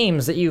 6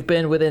 games that you've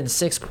been within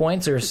 6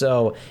 points or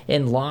so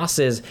in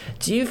losses.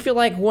 Do you feel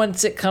like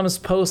once it comes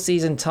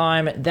postseason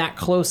time, that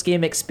close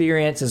game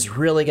experience is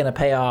really going to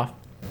pay off?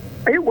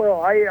 It will.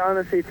 I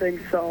honestly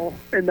think so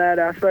in that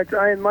aspect.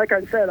 And like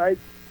I said, I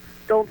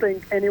don't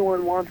think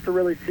anyone wants to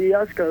really see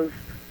us because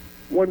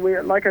when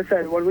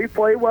we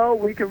play well,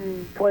 we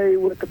can play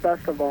with the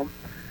best of them.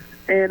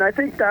 And I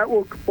think that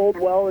will bode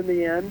well in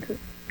the end,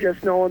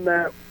 just knowing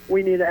that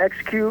we need to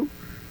execute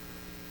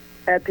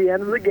at the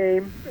end of the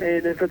game.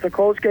 And if it's a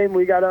close game,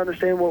 we got to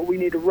understand what we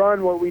need to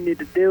run, what we need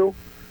to do.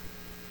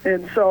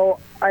 And so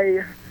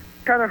I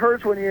kind of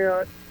hurts when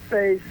you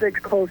say 6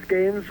 close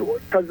games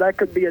because that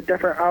could be a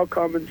different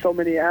outcome in so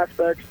many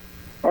aspects.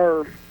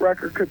 Our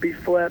record could be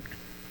flipped.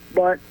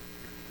 But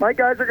my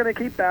guys are going to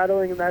keep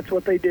battling, and that's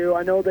what they do.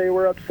 I know they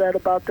were upset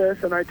about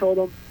this, and I told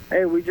them,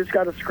 hey, we just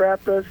got to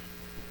scrap this,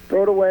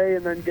 throw it away,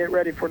 and then get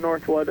ready for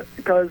Northwood.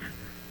 Because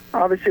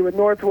obviously with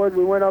Northwood,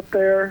 we went up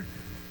there.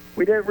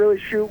 We didn't really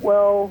shoot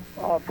well,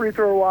 free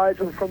throw-wise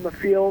and from the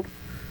field.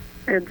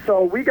 And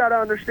so we got to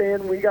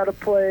understand, we got to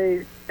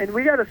play, and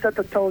we got to set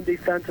the tone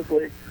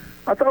defensively.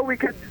 I thought we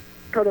could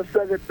have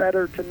said it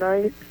better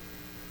tonight,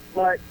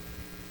 but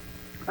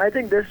I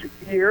think this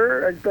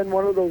year has been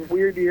one of those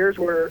weird years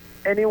where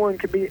anyone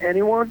can beat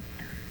anyone,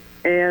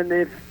 and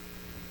if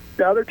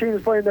the other team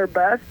is playing their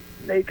best,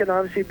 they can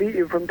obviously beat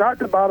you. From top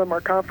to bottom,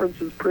 our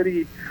conference is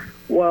pretty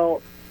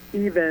well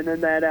even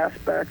in that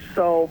aspect.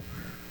 So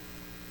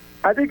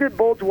I think it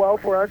bodes well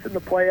for us in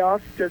the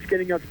playoffs, just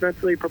getting us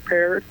mentally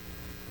prepared,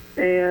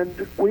 and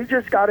we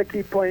just got to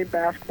keep playing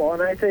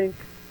basketball. And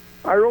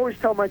I always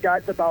tell my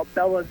guys about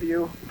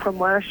Bellevue from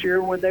last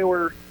year when they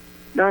were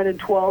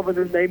 9-12, and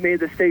then they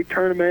made the state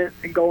tournament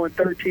and going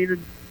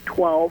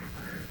 13-12,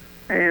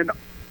 and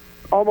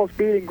almost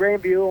beating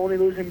Grandview, only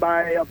losing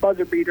by a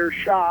buzzer beater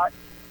shot.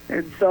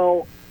 And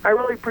so I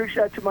really preach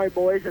that to my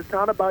boys. It's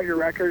not about your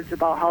record; it's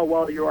about how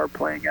well you are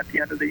playing at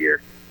the end of the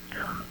year.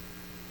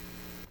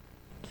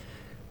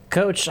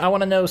 Coach, I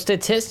want to know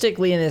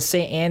statistically in this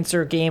St.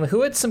 Ansgar game,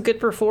 who had some good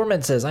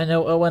performances? I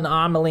know Owen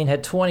Ameline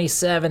had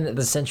 27 at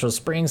the Central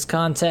Springs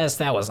contest.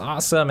 That was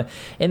awesome.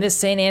 In this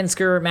St.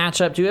 Ansgar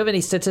matchup, do you have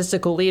any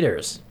statistical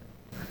leaders?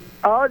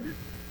 I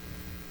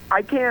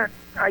can't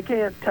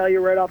tell you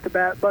right off the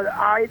bat, but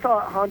I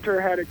thought Hunter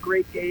had a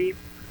great game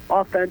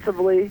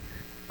offensively.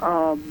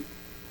 I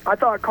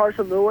thought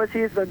Carson Lewis,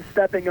 he's been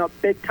stepping up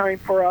big time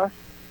for us.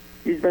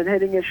 He's been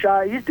hitting his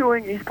shot. He's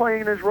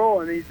playing his role,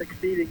 and he's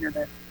succeeding in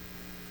it.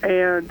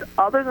 And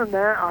other than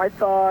that, I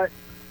thought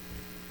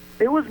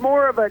it was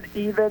more of an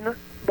even,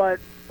 but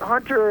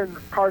Hunter and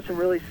Carson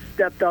really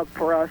stepped up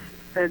for us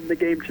in the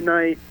game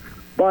tonight.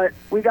 But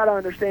we got to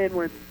understand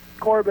when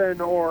Corbin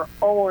or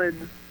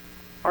Owen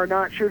are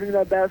not shooting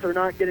their best or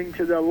not getting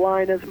to the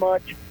line as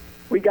much,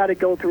 we got to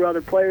go through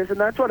other players. And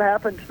that's what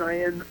happened tonight.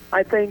 And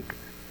I think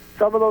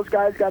some of those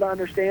guys got to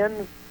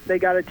understand they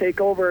got to take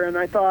over. And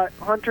I thought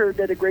Hunter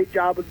did a great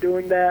job of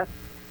doing that.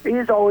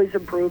 He's always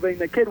improving.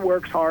 The kid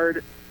works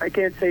hard. I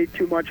can't say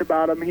too much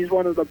about him. He's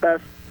one of the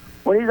best.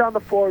 When he's on the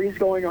floor, he's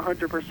going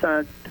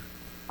 100%.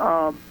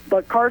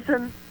 But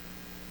Carson,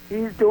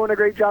 he's doing a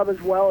great job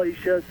as well.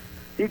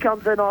 He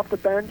comes in off the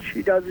bench.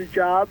 He does his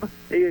job.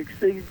 He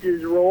exceeds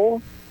his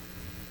role.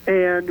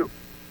 And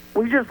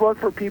we just look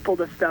for people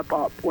to step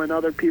up when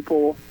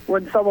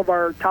some of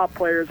our top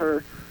players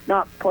are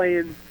not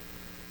playing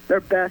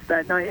their best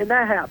that night. And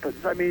that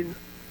happens. I mean,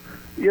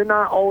 you're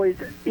not always,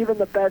 even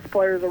the best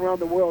players around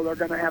the world are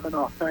going to have an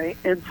off night.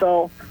 And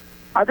so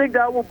I think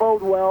that will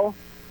bode well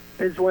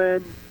is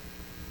when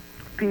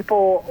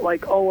people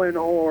like Owen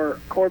or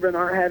Corbin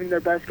aren't having their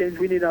best games.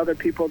 We need other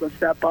people to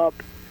step up.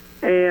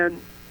 And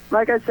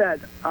like I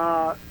said,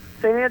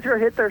 St. Ansgar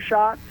hit their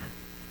shots.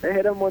 They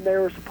hit them when they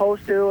were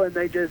supposed to, and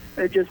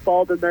it just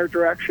balled in their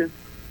direction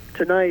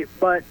tonight.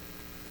 But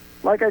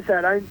like I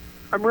said, I'm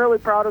really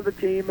proud of the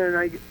team, and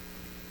I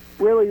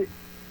really,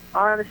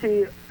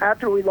 honestly,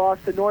 after we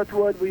lost to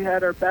Northwood, we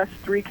had our best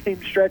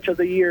 3-game stretch of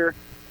the year.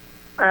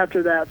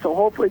 after that. So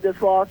hopefully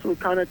this loss will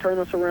kind of turn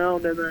us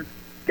around and then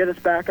get us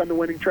back on the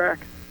winning track.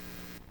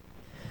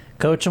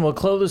 Coach, and we'll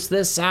close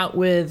this out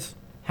with,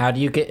 how do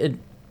you get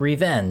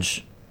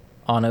revenge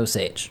on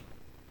Osage?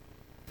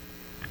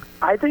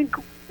 I think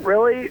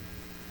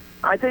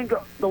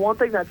the one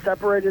thing that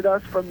separated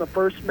us from the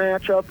first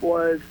matchup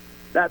was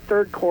that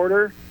third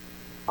quarter.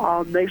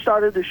 They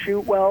started to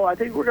shoot well. I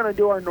think we're going to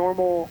do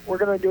we're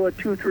going to do a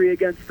 2-3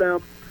 against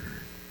them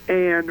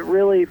and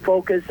really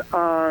focus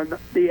on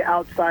the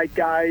outside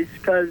guys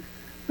because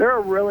they're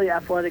a really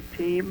athletic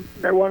team.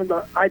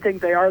 I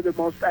think they are the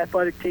most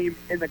athletic team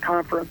in the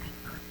conference.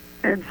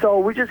 And so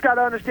we just got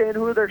to understand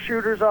who their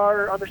shooters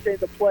are, understand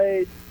the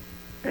plays.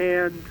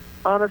 And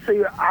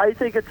honestly, I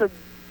think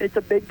it's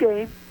a big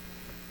game.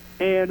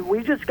 And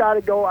we just got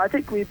to go. I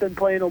think we've been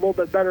playing a little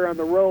bit better on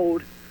the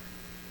road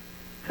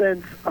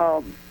since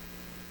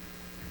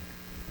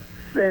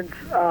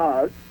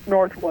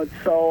Northwood.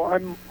 So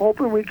I'm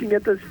hoping we can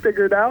get this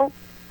figured out.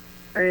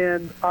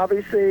 And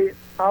obviously,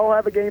 I'll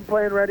have a game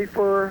plan ready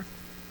for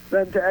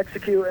them to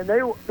execute, and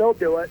they'll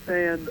do it.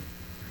 And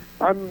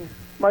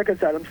like I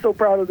said, I'm still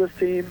proud of this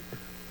team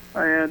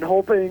and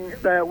hoping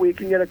that we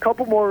can get a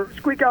couple more,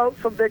 squeak out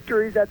some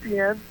victories at the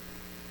end.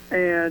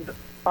 And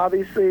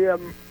obviously,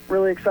 I'm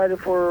really excited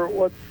for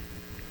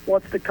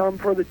what's to come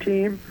for the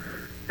team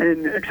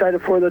and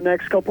excited for the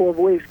next couple of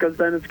weeks because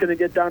then it's going to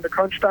get down to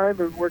crunch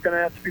time and we're going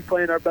to have to be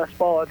playing our best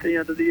ball at the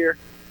end of the year.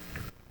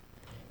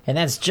 And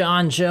that's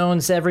John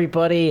Jones,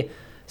 everybody,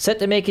 set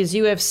to make his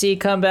UFC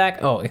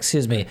comeback.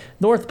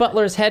 North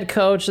Butler's head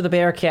coach of the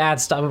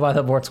Bearcats, stopping by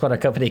the Mort Sweater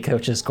Company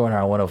Coaches Corner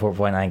on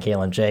 104.9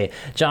 KLMJ.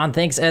 John,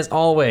 thanks as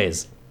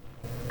always.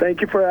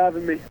 Thank you for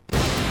having me.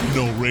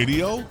 No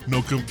radio?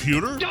 No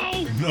computer?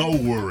 No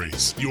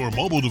worries. Your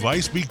mobile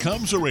device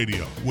becomes a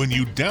radio when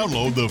you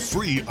download the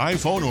free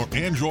iPhone or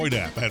Android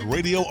app at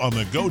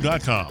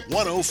radioonthego.com.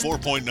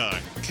 104.9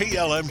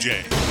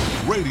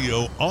 KLMJ.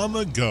 Radio on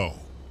the Go.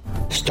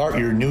 Start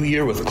your new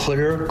year with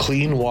clear,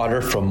 clean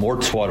water from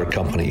Mort's Water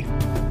Company.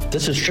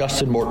 This is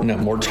Justin Morton at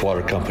Mort's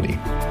Water Company.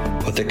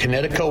 With the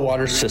Connecticut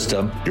water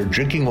system, your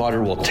drinking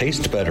water will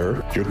taste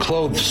better, your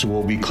clothes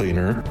will be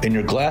cleaner, and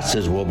your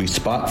glasses will be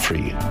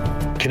spot-free.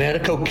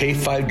 Connecticut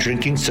K5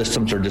 drinking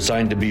systems are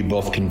designed to be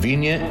both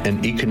convenient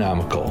and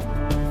economical.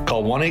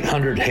 Call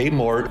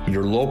 1-800-HEY-MORT,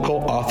 your local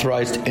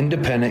authorized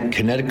independent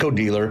Connecticut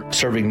dealer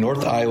serving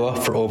North Iowa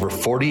for over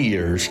 40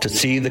 years to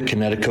see the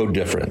Connecticut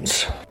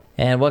difference.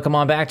 And welcome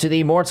on back to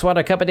the Mort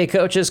Sweater Company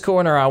Coaches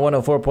Corner on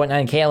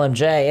 104.9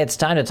 KLMJ. It's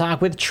time to talk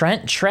with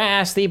Trent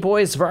Trask, the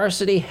boys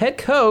varsity head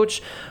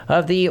coach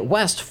of the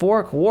West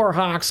Fork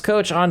Warhawks.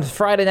 Coach, on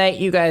Friday night,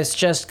 you guys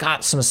just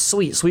got some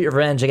sweet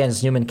revenge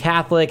against Newman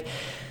Catholic.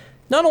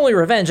 Not only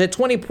revenge, a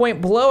 20-point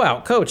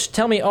blowout. Coach,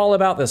 tell me all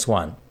about this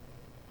one.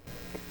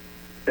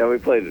 Yeah, we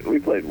played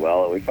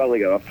well, and we finally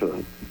got off to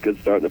a good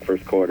start in the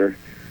first quarter.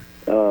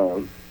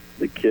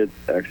 The kids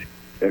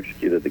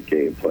executed the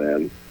game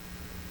plan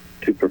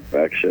to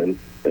perfection,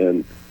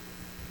 and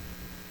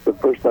the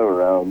first time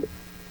around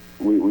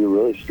we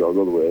really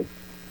struggled with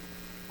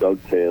Doug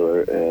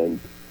Taylor, and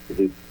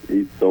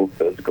he's so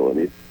physical and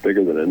he's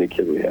bigger than any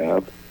kid we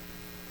have,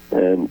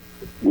 and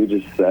we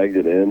just sagged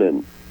it in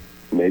and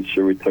made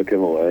sure we took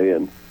him away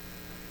and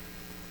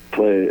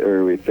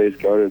we face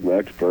guarded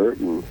Max Burt,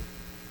 and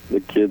the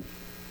kids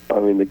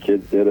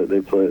did it.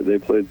 They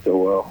played so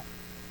well.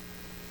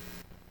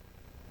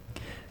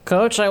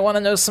 Coach, I want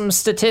to know some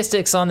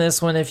statistics on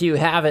this one if you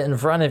have it in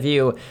front of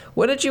you.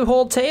 What did you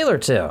hold Taylor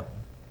to?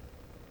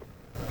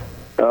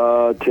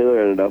 Taylor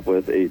ended up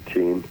with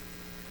 18,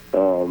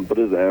 but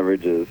his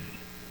average is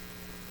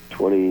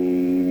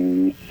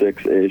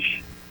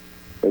 26-ish.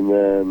 And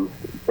then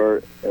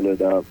Bert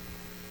ended up,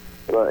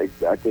 I'm not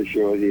exactly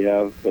sure what he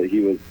had, but he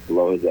was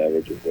below his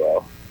average as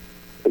well.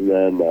 And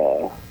then,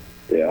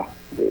 they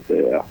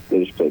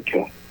just played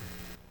good.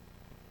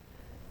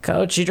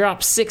 Coach, you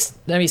dropped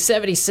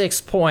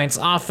 76 points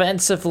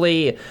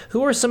offensively.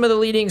 Who are some of the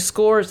leading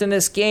scorers in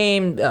this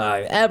game?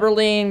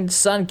 Eberling,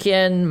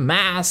 Sunken,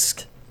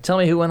 Mask. Tell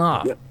me who went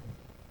off.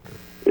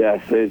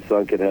 Yeah, Sage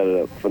Sunken had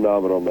a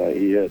phenomenal night.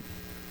 He hit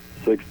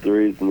 6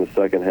 threes in the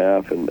second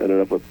half and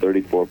ended up with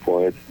 34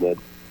 points. And then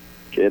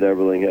Cade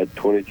Eberling had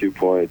 22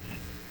 points.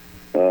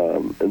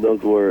 And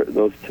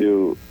those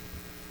two.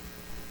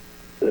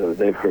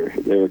 They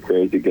were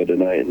crazy good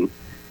tonight. And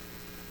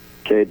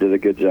Cade did a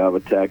good job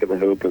attacking the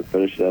hoop and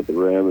finishing at the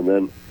rim. And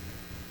then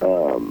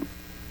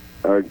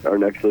our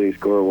next leading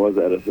scorer was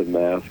Edison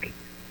Mask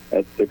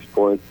at 6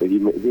 points. But he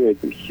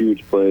made some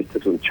huge plays,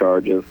 took some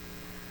charges.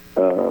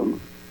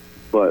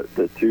 But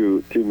the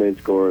two main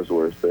scorers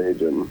were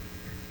Sage and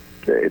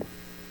Cade.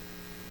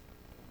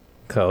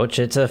 Coach,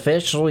 it's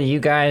official. You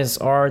guys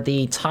are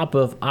the top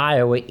of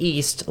Iowa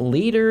East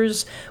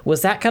leaders.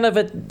 Was that kind of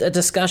a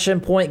discussion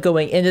point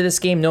going into this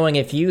game, knowing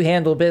if you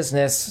handle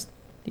business,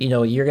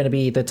 you're going to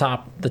be the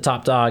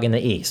top dog in the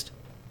East?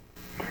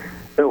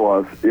 It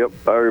was. Yep.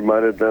 I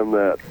reminded them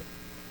that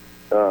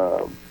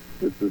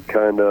this is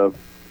kind of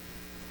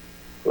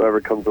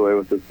whoever comes away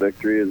with this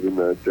victory is in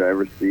the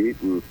driver's seat,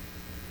 and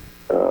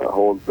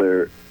holds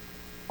their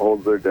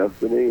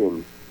destiny,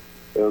 and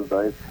it was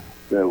nice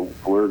that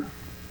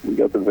we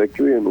got the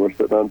victory, and we're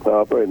sitting on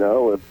top right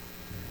now. With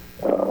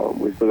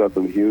we still got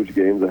some huge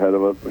games ahead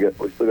of us. We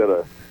still got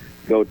to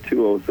go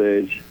to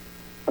Osage.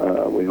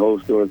 We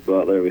host North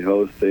Butler. We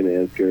host St.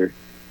 Ansgar,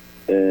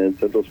 and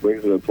Central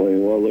Springs have been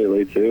playing well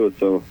lately too.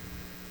 So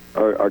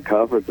our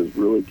conference is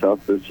really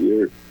tough this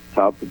year,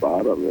 top to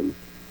bottom, and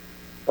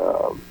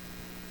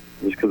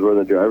just because we're in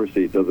the driver's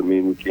seat doesn't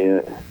mean we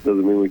can't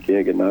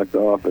get knocked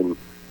off and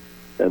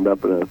end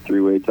up in a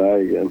three-way tie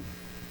again.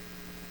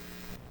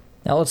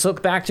 Now let's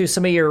look back to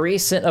some of your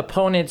recent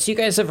opponents. You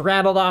guys have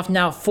rattled off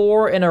now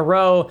 4 in a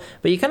row,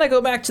 but you kind of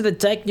go back to the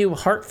Dyke New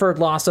Hartford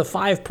loss, a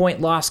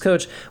 5-point loss,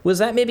 Coach. Was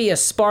that maybe a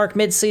spark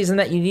midseason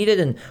that you needed,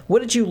 and what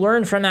did you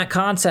learn from that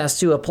contest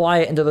to apply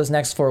it into those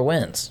next 4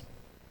 wins?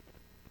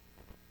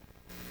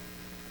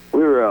 We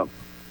were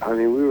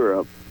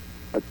up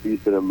a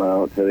decent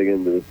amount heading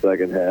into the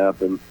second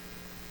half, and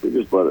we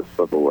just let it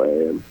slip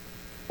away. And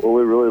what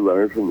we really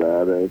learned from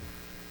that is,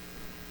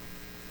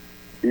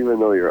 even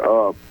though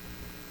you're up,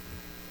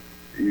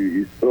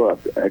 you still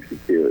have to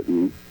execute.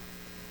 And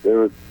there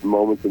was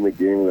moments in the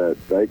game, that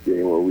Dyke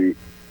game, where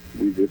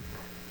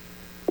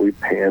we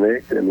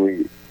panicked and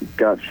we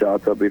got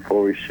shots up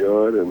before we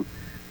should, and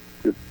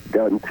just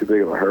got in too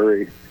big of a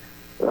hurry.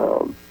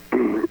 And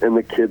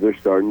the kids are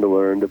starting to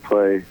learn to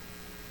play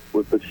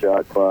with the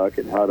shot clock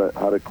and how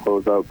to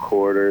close out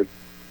quarters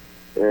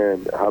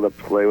and how to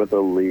play with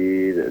a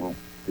lead, and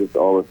just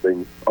all the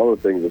things are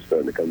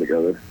starting to come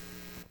together.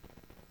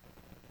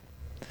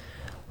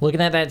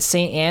 Looking at that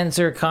St.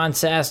 Ansgar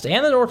contest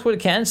and the Northwood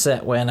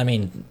Kensett win, I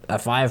mean, a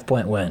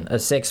 5-point win, a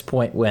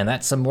 6-point win.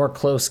 That's some more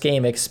close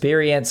game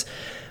experience.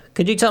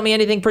 Could you tell me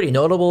anything pretty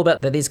notable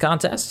about these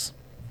contests?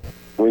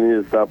 We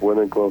need to stop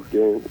winning close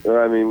games. We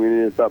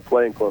need to stop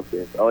playing close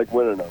games. I like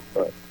winning them,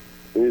 but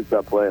we need to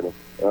stop playing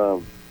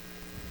them.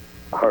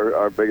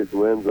 Our biggest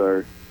wins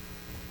are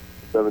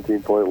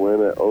 17-point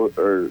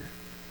win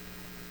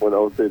when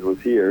Osage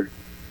was here,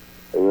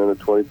 and then a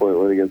 20-point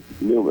win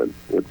against Newman,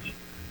 which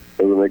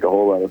doesn't make a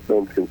whole lot of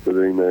sense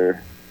considering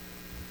they're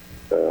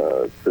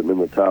sitting in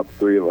the top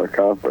 3 of our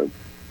conference.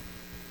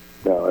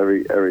 Now,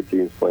 every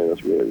team's playing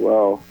us really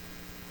well,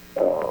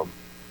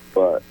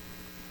 but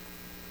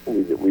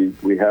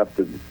we have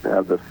to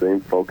have the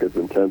same focus,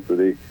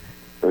 intensity,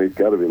 and we've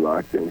got to be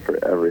locked in for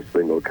every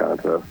single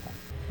contest.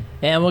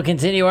 And we'll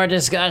continue our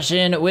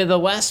discussion with the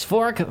West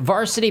Fork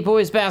varsity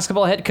boys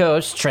basketball head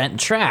coach, Trent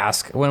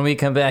Trask, when we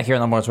come back here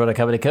on the Morse Water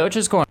Company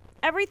Coaches Corner.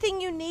 Everything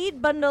you need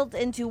bundled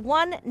into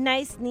one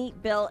nice,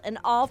 neat bill, and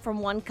all from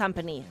one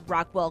company.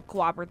 Rockwell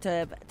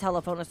Cooperative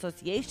Telephone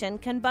Association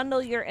can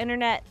bundle your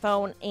internet,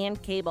 phone,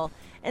 and cable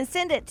and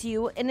send it to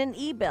you in an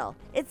e-bill.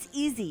 It's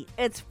easy,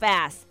 it's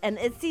fast, and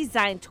it's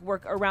designed to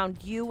work around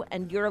you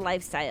and your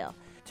lifestyle.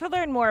 To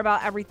learn more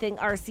about everything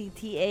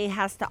RCTA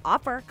has to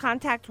offer,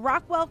 contact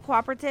Rockwell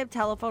Cooperative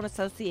Telephone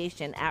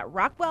Association at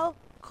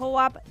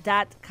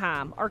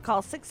rockwellcoop.com or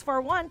call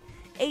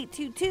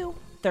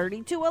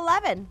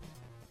 641-822-3211.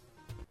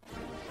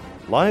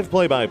 Live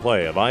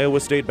play-by-play of Iowa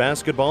State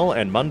basketball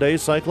and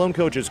Monday's Cyclone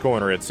Coaches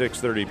Corner at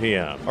 6:30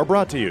 p.m. are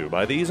brought to you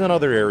by these and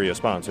other area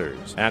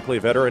sponsors: Ackley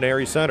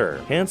Veterinary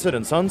Center,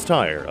 Hanson & Sons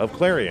Tire of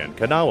Clarion,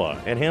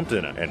 Kanawha, and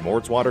Hampton, and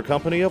Mort's Water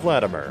Company of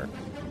Latimer.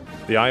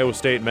 The Iowa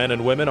State men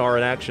and women are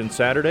in action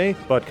Saturday,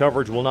 but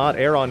coverage will not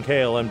air on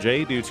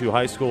KLMJ due to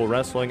high school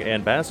wrestling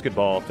and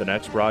basketball. The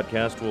next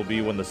broadcast will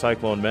be when the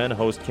Cyclone men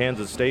host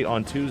Kansas State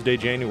on Tuesday,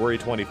 January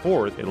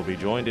 24th. It'll be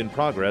joined in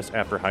progress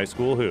after high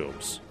school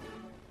hoops.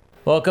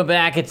 Welcome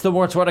back. It's the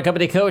Mort's Water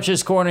Company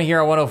Coaches Corner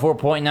here on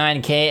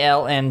 104.9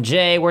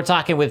 KLMJ. We're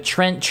talking with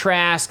Trent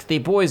Trask, the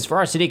boys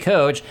varsity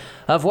coach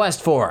of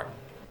West Fork.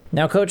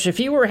 Now, Coach, if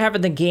you were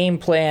having the game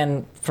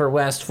plan for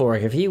West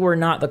Fork, if you were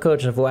not the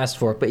coach of West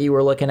Fork, but you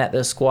were looking at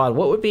this squad,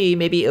 what would be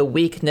maybe a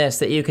weakness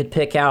that you could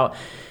pick out?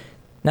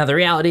 Now, the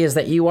reality is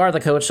that you are the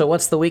coach, so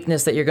what's the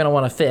weakness that you're going to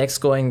want to fix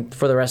going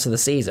for the rest of the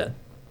season?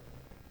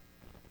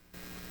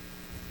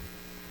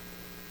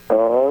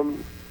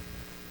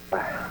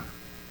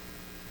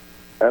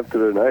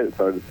 After tonight, it's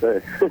hard to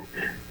say.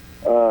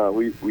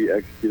 We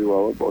executed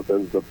well on both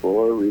ends of the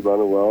floor,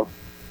 rebounded well.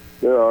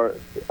 There are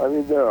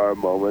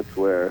moments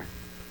where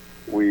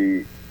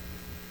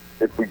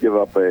if we give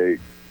up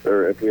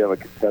if we have a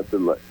contested,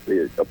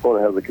 the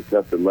opponent has a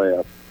contested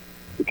layup,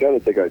 we kind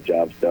of take our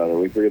jobs down and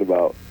we forget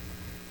about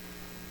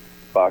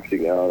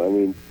boxing out. I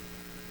mean,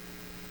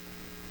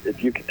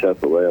 if you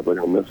contest the layup, we're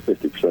going to miss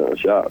 50% of the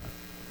shots.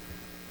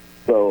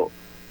 So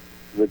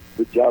the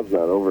job's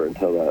not over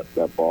until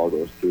that ball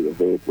goes through the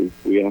hoop.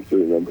 We have to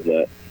remember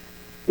that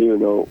even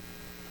though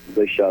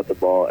they shot the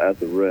ball at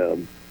the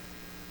rim,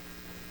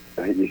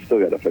 you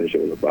still got to finish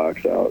it with a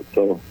box out.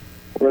 So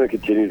we're going to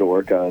continue to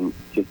work on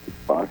just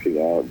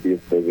boxing out, being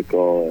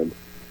physical, and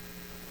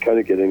kind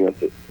of getting us.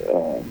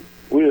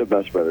 We did a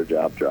much better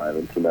job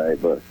driving tonight,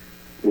 but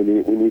we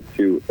need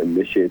to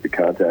initiate the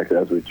contact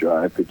as we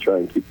drive to try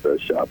and keep the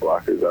shot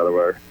blockers out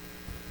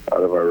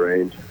of our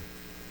range.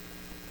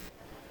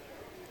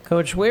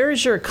 Coach, where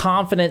is your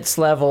confidence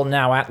level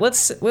now at?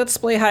 Let's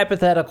play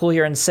hypothetical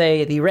here and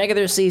say the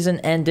regular season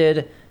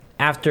ended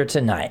after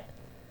tonight.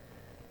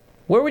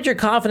 Where would your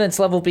confidence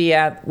level be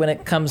at when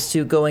it comes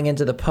to going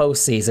into the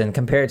postseason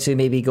compared to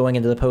maybe going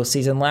into the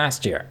postseason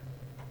last year?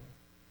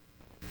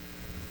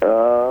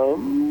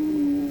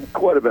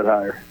 Quite a bit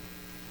higher.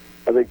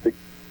 I think the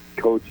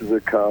coaches are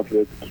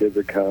confident, the kids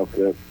are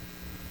confident,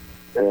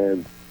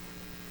 and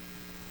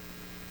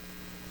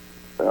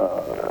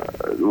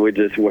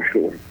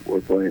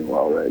we're playing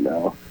well right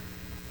now.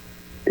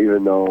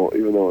 Even though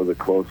it was a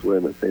close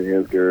win at St.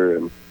 Ansgar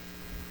and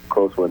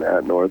close win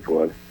at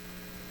Northwood.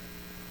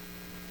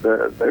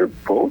 They're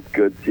both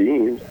good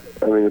teams.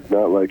 I mean, it's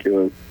not like it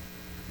was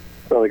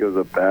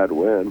a bad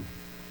win.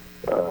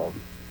 And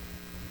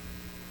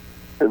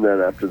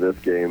then after this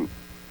game,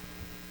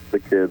 the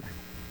kids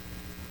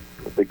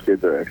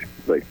are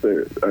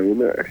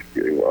they're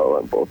executing well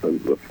on both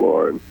ends of the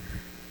floor, and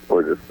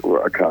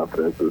our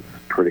confidence is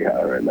pretty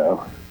high right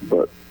now.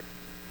 But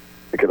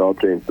it could all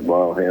change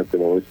tomorrow.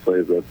 Hampton always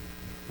plays us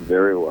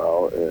very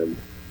well and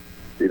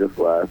beat us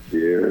last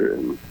year,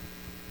 and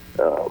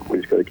we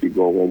just got to keep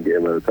going one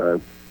game at a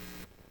time.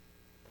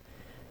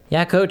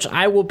 Yeah, Coach,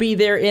 I will be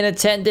there in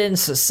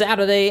attendance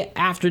Saturday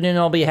afternoon.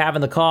 I'll be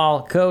having the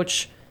call.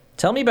 Coach,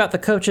 tell me about the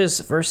coaches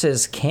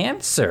versus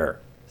cancer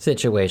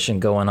situation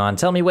going on.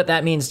 Tell me what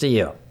that means to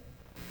you.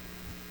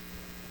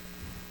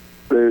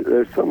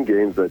 There's some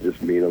games that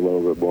just mean a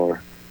little bit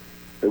more,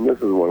 and this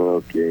is one of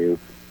those games.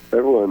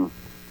 Everyone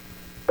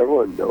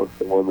knows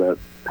someone that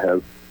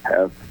has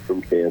passed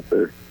from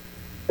cancer,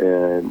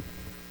 and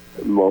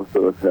most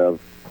of us have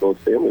close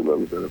family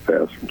members that have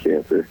passed from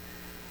cancer.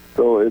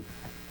 So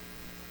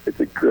it's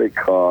a great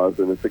cause,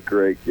 and it's a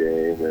great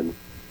game, and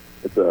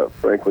it's a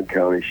Franklin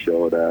County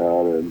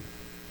showdown,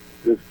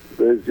 and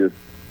there's just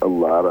a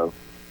lot of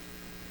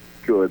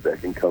good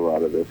that can come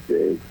out of this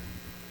game.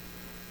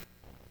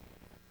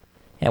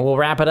 And we'll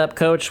wrap it up,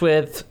 Coach,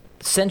 with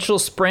Central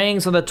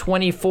Springs on the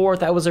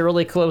 24th. That was a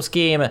really close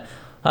game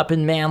up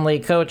in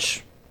Manly.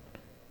 Coach,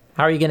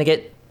 how are you going to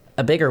get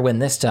a bigger win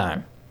this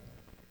time?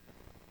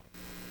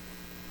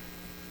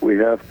 We've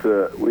got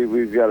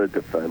to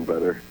defend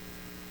better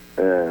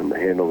and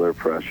handle their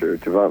pressure.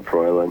 Javon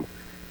Froyland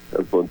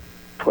has been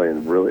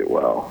playing really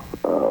well.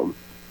 And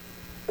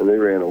they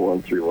ran a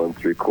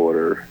 1-3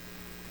 quarter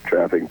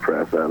traffic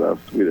press at us.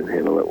 We didn't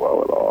handle it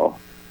well at all.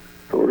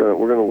 So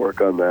we're gonna work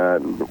on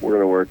that, and we're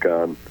gonna work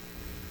on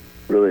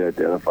really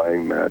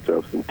identifying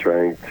matchups and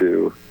trying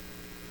to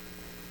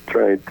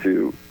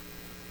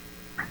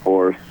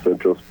force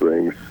Central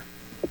Springs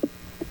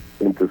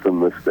into some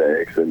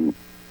mistakes and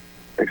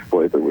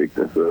exploit their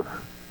weaknesses.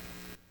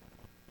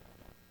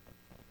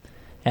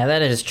 And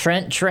that is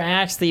Trent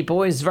Trask, the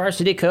boys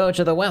varsity coach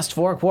of the West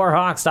Fork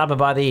Warhawks, stopping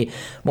by the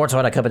Mort's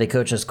Water Company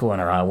Coaches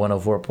Corner on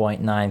 104.9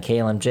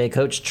 KLMJ.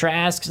 Coach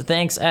Trask,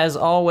 thanks as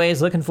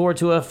always. Looking forward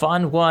to a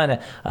fun one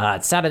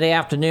Saturday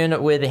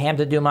afternoon with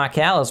Hampton Dumont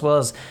Cal, as well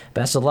as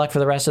best of luck for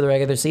the rest of the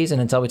regular season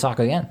until we talk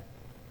again.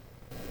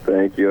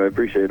 Thank you. I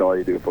appreciate all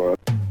you do for us.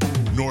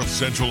 North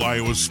Central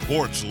Iowa's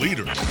sports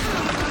leader,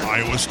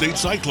 Iowa State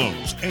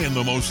Cyclones, and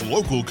the most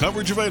local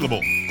coverage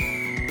available.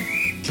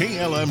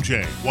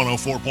 KLMJ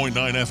 104.9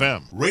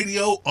 FM,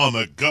 radio on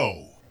the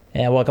go.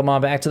 And welcome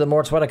on back to the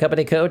Mort's Water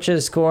Company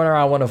Coaches Corner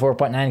on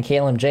 104.9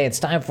 KLMJ. It's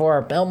time for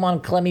our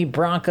Belmont Clemmy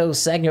Broncos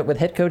segment with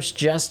head coach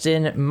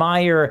Justin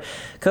Meyer.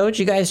 Coach,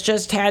 you guys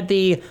just had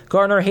the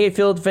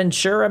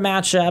Gardner-Hayfield-Ventura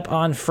matchup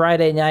on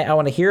Friday night. I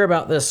want to hear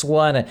about this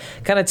one.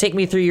 Kind of take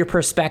me through your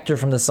perspective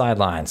from the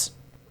sidelines.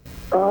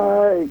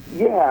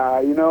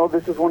 Yeah,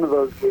 this is one of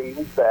those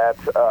games that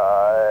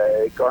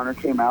Garner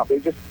came out.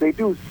 They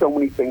do so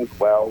many things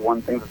well.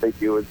 One thing that they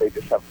do is they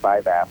just have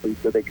 5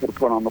 athletes that they could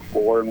put on the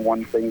floor, and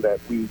one thing that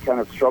we kind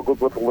of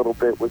struggled with a little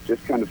bit was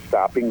just kind of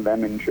stopping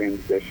them in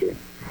transition.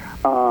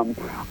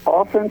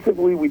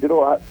 Offensively, we did a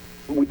lot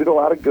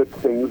of good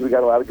things. We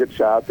got a lot of good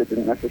shots that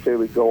didn't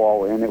necessarily go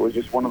all in. It was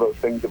just one of those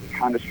things that we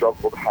kind of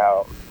struggled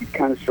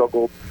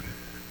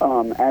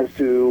as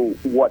to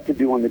what to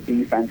do on the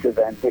defensive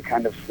end to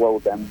kind of slow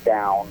them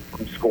down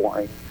from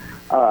scoring.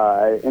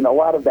 And a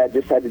lot of that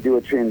just had to do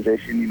with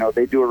transition.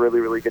 They do a really,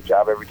 really good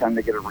job every time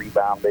they get a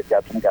rebound. They've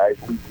got some guys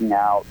leaking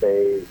out.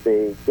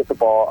 They get the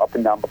ball up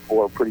and down the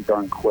floor pretty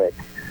darn quick.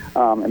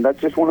 And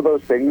that's just one of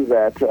those things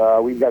that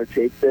we've got to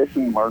take this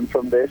and learn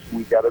from this.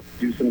 We've got to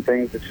do some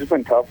things. It's just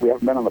been tough. We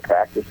haven't been on the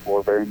practice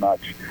floor very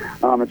much.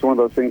 It's one of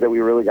those things that we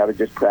really got to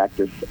just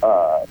practice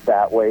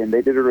that way. And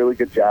they did a really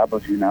good job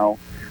of,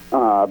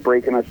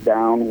 breaking us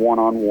down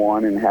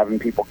one-on-one and having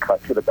people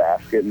cut to the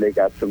basket, and they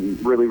got some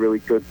really, really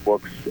good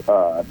looks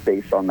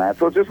based on that.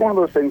 So it's just one of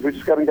those things. We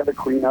just got to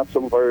clean up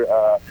some of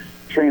our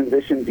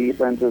transition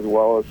defense as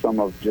well as some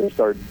of just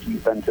our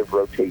defensive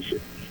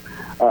rotations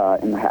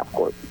in the half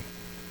court.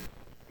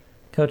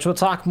 Coach, we'll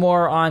talk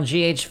more on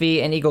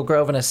GHV and Eagle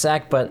Grove in a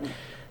sec, but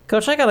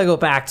Coach, I got to go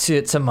back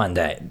to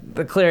Monday,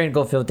 the Clarion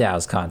Goldfield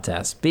Dows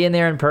contest. Being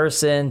there in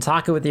person,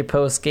 talking with you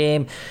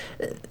post-game.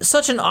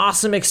 Such an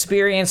awesome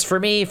experience for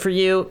me, for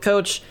you.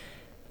 Coach,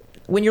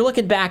 when you're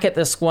looking back at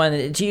this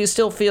one, do you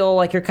still feel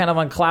like you're kind of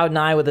on cloud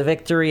nine with the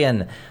victory?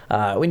 And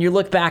when you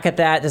look back at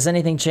that, does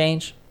anything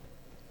change?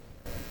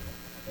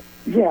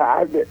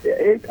 Yeah,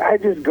 I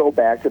just go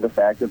back to the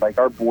fact that, like,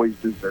 our boys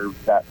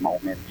deserved that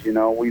moment. You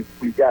know,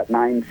 we've got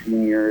 9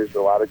 seniors,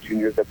 a lot of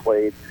juniors that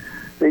played.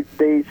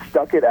 They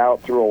stuck it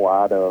out through a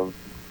lot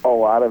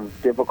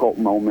of difficult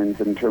moments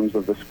in terms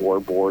of the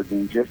scoreboard,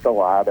 and just a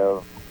lot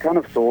of kind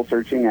of soul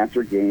searching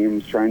after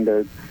games, trying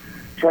to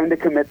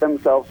commit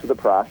themselves to the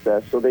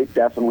process. So they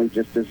definitely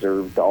just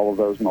deserved all of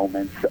those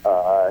moments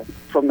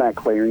from that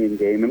Clarion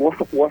game. And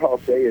what I'll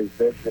say is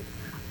this.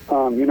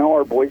 You know,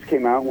 our boys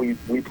came out and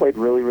we played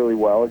really, really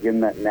well.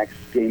 Again, that next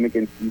game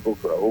against Eagle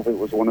Grove, it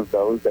was one of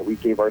those that we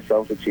gave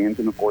ourselves a chance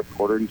in the fourth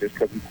quarter and just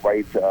couldn't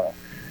quite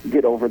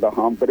get over the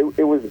hump. But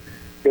it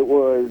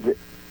was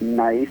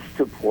nice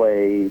to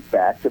play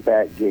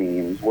back-to-back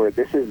games where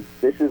this is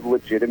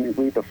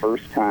legitimately the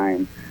first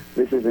time.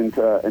 This isn't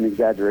an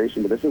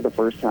exaggeration, but this is the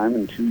first time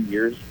in 2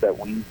 years that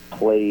we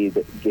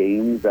played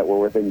games that were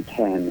within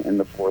 10 in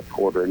the fourth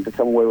quarter. And to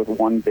come away with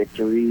one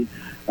victory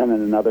and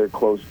then another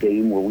close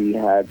game where we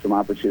had some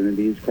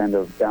opportunities kind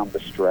of down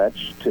the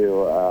stretch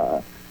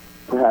to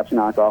perhaps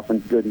knock off a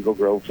good Eagle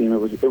Grove team,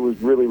 it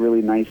was really,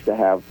 really nice to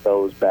have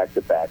those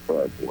back-to-back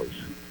for our boys.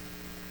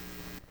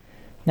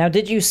 Now,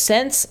 did you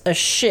sense a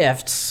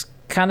shift,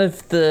 kind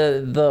of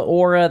the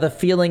aura, the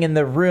feeling in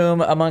the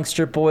room amongst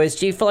your boys?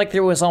 Do you feel like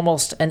there was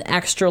almost an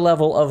extra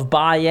level of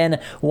buy-in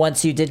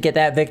once you did get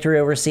that victory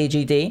over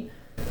CGD?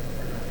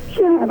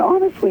 Yeah, and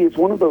honestly, it's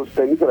one of those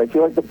things that I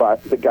feel like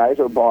the guys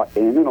are bought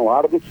in, and a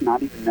lot of it's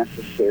not even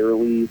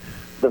necessarily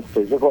the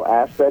physical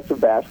aspects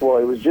of basketball.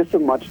 It was just a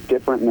much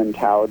different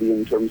mentality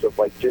in terms of,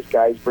 like, just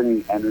guys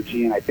bringing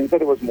energy, and I think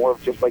that it was more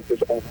of just, like,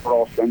 this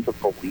overall sense of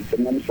belief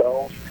in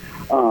themselves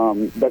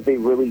that they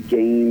really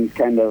gained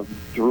kind of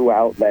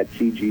throughout that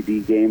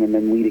CGD game and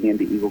then leading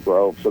into Eagle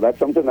Grove. So that's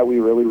something that we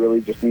really,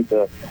 really just need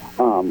to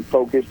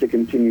focus to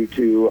continue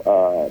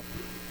to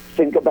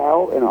think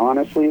about. And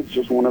honestly, it's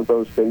just one of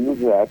those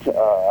things that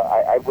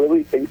I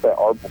really think that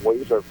our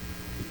boys are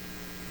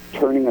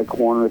turning a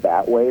corner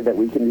that way, that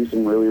we can do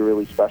some really,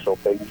 really special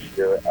things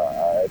here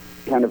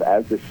kind of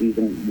as the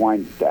season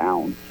winds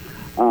down.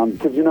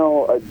 Because, you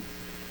know,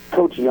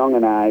 Coach Young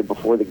and I,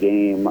 before the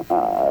game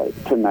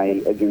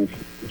tonight against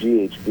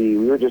GHB,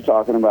 we were just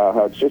talking about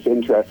how it's just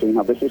interesting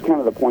how this is kind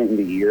of the point in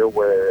the year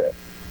where,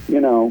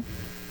 you know,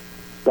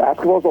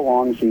 basketball's a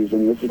long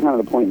season. This is kind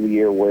of the point in the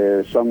year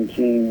where some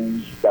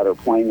teams that are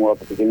playing well at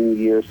the beginning of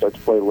the year start to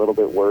play a little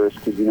bit worse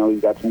because, you know,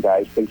 you've got some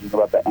guys thinking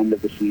about the end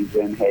of the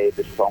season, hey,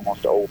 this is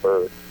almost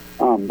over,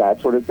 that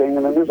sort of thing.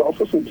 And then there's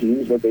also some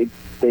teams that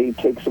they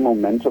take some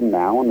momentum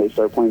now and they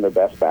start playing their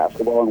best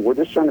basketball. And we're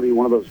just trying to be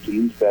one of those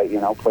teams that,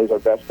 you know, plays our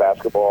best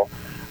basketball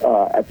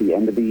at the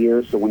end of the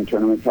year. So when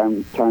tournament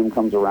time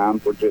comes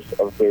around, we're just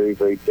a very,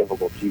 very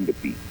difficult team to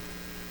beat.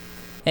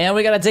 And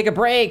we got to take a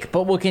break,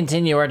 but we'll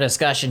continue our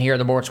discussion here at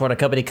the Mort's Water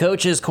Company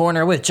Coaches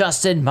Corner with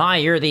Justin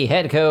Meyer, the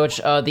head coach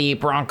of the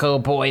Bronco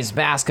boys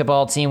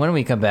basketball team, when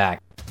we come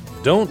back.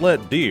 Don't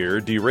let deer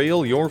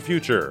derail your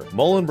future.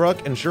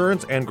 Mullenbrook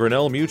Insurance and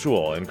Grinnell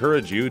Mutual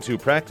encourage you to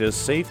practice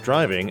safe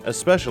driving,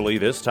 especially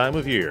this time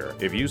of year.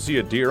 If you see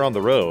a deer on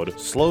the road,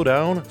 slow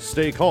down,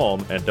 stay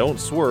calm, and don't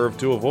swerve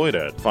to avoid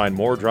it. Find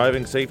more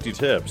driving safety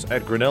tips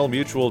at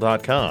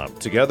GrinnellMutual.com.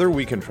 Together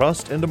we can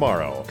trust in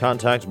tomorrow.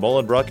 Contact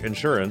Mullenbrook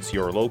Insurance,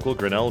 your local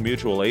Grinnell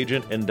Mutual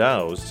agent in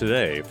Dow's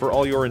today for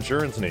all your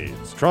insurance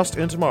needs. Trust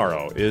in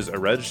Tomorrow is a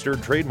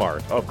registered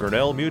trademark of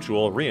Grinnell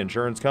Mutual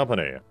Reinsurance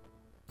Company.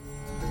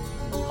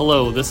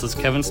 Hello, this is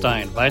Kevin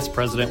Stein, Vice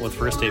President with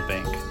First State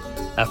Bank.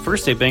 At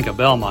First State Bank of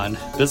Belmont,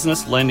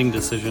 business lending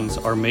decisions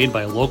are made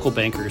by local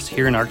bankers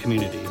here in our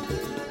community.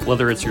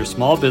 Whether it's your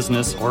small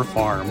business or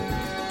farm,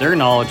 their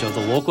knowledge of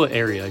the local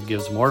area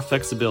gives more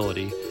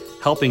flexibility,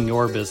 helping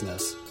your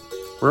business.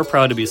 We're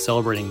proud to be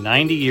celebrating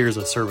 90 years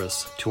of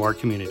service to our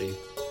community.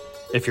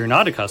 If you're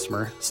not a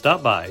customer,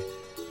 stop by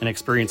and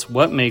experience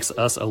what makes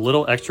us a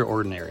little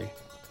extraordinary.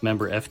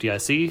 Member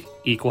FDIC,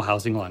 Equal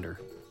Housing Lender.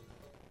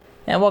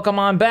 And welcome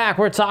on back.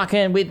 We're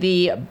talking with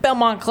the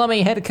Belmont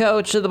Columbia head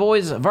coach of the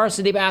boys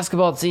varsity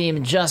basketball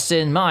team,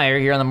 Justin Meyer,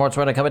 here on the Mort's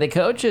Water Company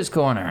Coaches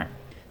Corner.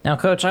 Now,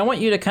 Coach, I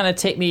want you to kind of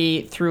take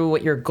me through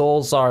what your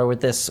goals are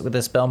with this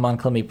Belmont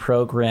Columbia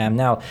program.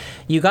 Now,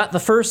 you got the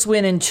first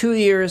win in 2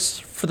 years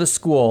for the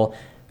school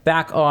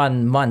back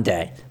on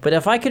Monday. But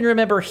if I can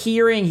remember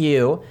hearing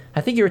you,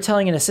 I think you were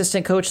telling an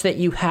assistant coach that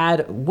you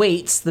had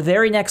weights the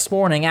very next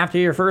morning after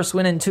your first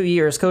win in 2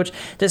 years. Coach,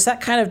 does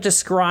that kind of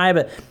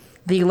describe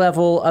the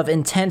level of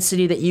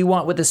intensity that you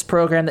want with this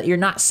program, that you're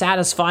not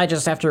satisfied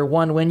just after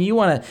one win? You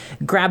want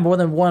to grab more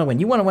than one win.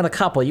 You want to win a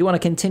couple. You want to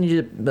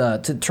continue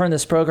to turn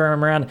this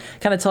program around.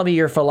 Kind of tell me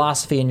your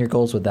philosophy and your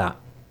goals with that.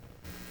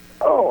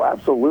 Oh,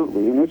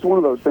 absolutely. And it's one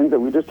of those things that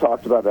we just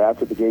talked about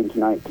after the game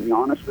tonight. To be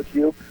honest with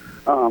you,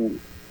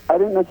 I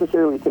didn't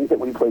necessarily think that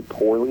we played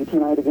poorly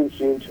tonight against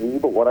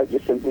GHV, but what I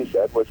just simply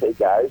said was, hey,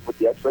 guys, with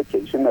the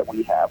expectation that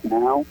we have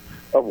now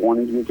of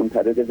wanting to be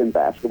competitive in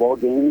basketball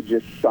games,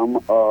 just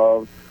some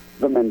of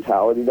the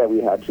mentality that we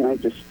had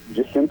tonight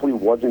just simply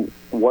wasn't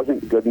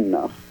good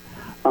enough.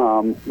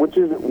 Which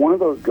is one of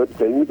those good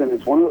things, and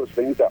it's one of those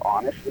things that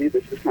honestly,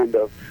 this is kind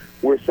of,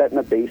 we're setting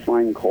a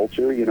baseline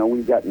culture. You know,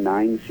 we've got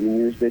 9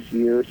 seniors this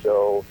year,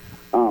 so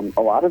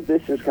a lot of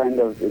this is kind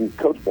of, and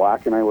Coach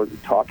Black and I were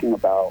talking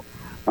about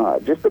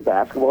just the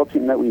basketball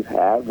team that we've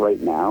had right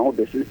now.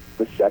 This is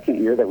the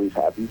second year that we've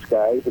had these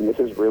guys, and this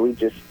is really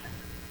just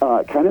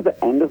kind of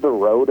the end of the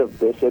road of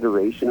this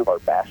iteration of our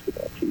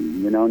basketball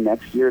team. You know,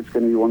 next year it's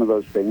going to be one of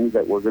those things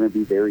that we're going to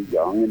be very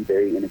young and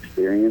very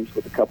inexperienced,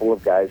 with a couple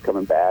of guys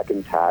coming back,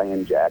 and Ty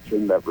and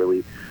Jackson that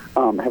really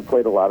have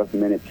played a lot of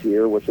minutes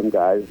here, with some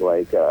guys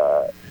like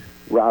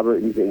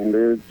Robert and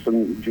Xander,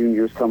 some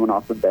juniors coming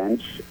off the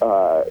bench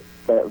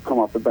that have come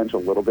off the bench a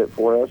little bit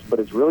for us. But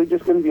it's really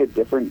just going to be a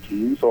different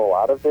team. So a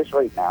lot of this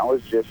right now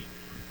is just,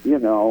 you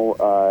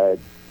know,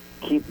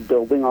 keep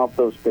building off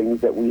those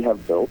things that we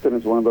have built. And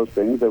it's one of those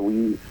things that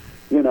we,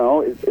 you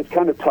know, it's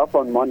kind of tough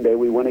on Monday.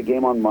 We win a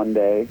game on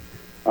Monday.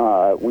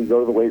 We go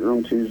to the weight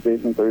room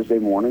Tuesdays and Thursday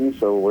mornings,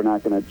 so we're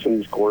not going to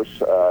change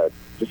course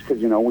just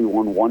because, you know, we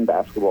won one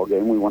basketball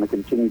game. We want to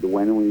continue to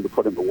win, and we need to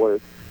put in the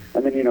work.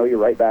 And then, you know, you're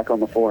right back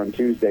on the floor on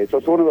Tuesday. So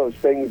it's one of those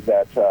things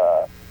that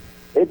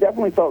it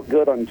definitely felt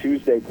good on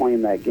Tuesday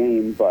playing that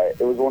game, but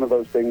it was one of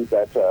those things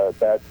that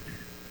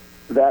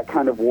that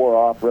kind of wore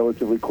off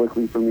relatively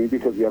quickly for me,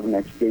 because we have the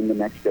next game the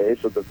next day,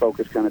 so the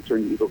focus kind of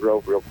turned to Eagle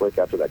Grove real quick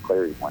after that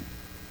Clarion win.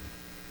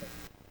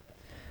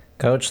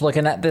 Coach,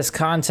 looking at this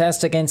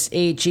contest against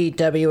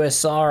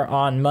AGWSR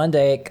on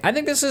Monday, I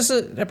think this is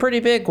a pretty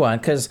big one,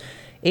 because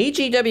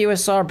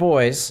AGWSR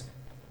boys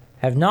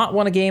have not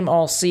won a game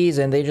all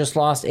season. They just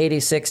lost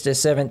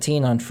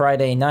 86-17 on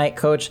Friday night.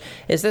 Coach,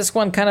 is this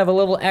one kind of a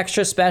little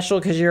extra special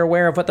because you're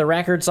aware of what the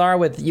records are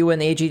with you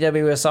and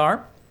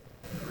AGWSR?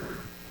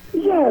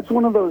 Yeah, it's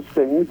one of those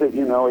things that,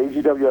 you know,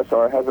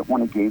 AGWSR hasn't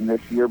won a game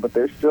this year, but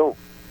they're still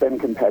been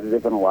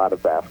competitive in a lot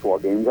of basketball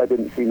games. I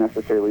didn't see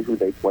necessarily who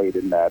they played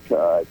in that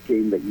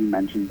game that you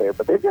mentioned there,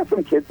 but they've got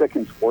some kids that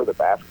can score the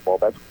basketball.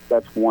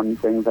 That's one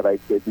thing that I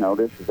did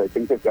notice, is I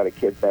think they've got a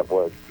kid that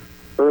was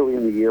early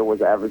in the year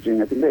was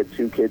averaging, I think they had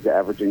 2 kids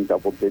averaging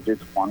double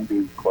digits, one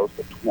being close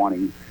to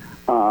 20.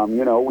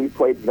 You know, we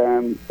played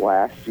them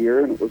last year,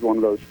 and it was one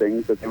of those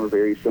things that they were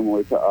very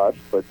similar to us,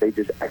 but they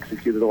just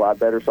executed a lot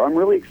better. So I'm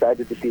really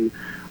excited to see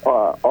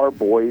our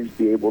boys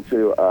be able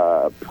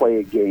to play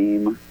a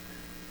game,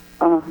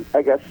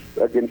 I guess,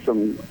 against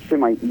some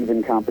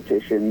semi-even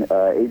competition.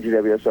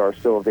 AGWSR is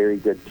still a very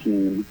good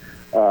team.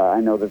 I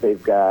know that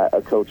they've got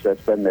a coach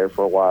that's been there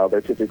for a while.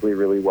 They're typically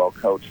really well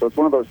coached. So it's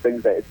one of those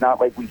things that it's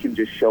not like we can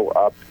just show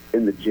up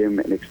in the gym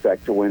and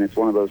expect to win. It's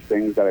one of those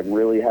things that I'm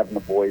really having the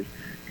boys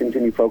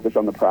continue focus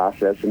on the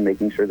process and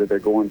making sure that they're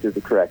going through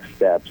the correct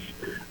steps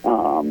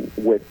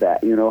with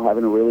that. You know,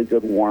 having a really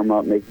good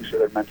warm-up, making sure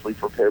they're mentally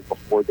prepared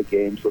before the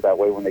game, so that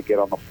way when they get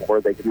on the floor,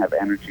 they can have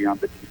energy on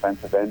the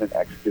defensive end and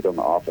execute on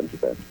the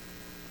offensive end.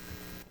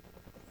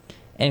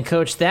 And,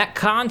 Coach, that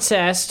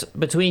contest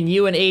between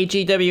you and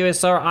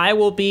AGWSR, I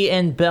will be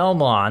in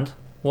Belmont.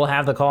 We'll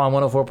have the call on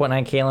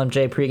 104.9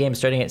 KLMJ pregame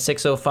starting at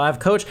 6:05.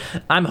 Coach,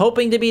 I'm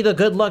hoping to be the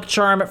good luck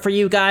charm for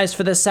you guys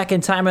for the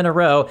second time in a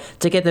row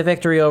to get the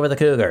victory over the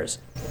Cougars.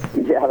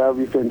 Yeah, that would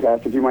be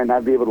fantastic. You might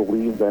not be able to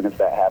leave then if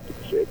that happens,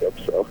 Jacob.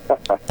 So,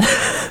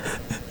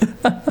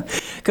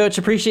 Coach,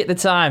 appreciate the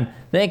time.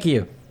 Thank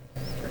you.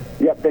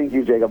 Yep, thank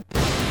you, Jacob.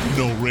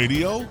 No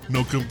radio?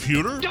 No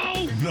computer?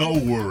 No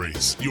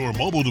worries. Your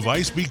mobile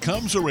device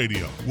becomes a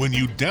radio when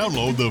you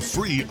download the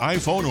free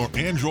iPhone or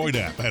Android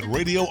app at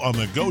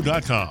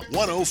radioonthego.com.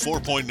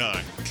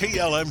 104.9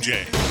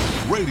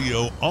 KLMJ.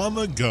 Radio on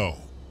the Go.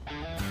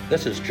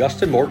 This is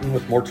Justin Morton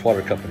with Mort's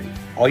Water Company.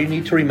 All you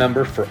need to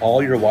remember for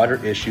all your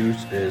water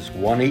issues is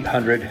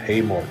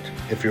 1-800-HEY-MORT.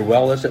 If your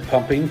well isn't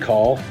pumping,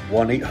 call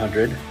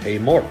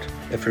 1-800-HEY-MORT.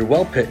 If your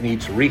well pit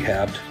needs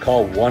rehabbed,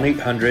 call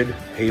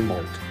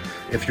 1-800-HEY-MORT.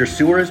 If your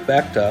sewer is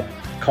backed up,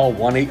 call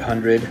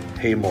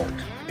 1-800-HEY-MORT.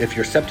 If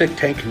your septic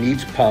tank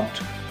needs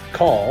pumped,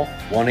 call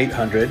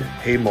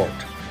 1-800-HEY-MORT.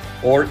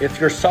 Or if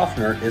your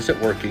softener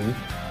isn't working,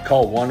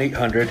 call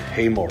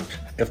 1-800-HEY-MORT.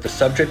 If the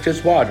subject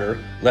is water,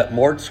 let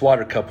Mort's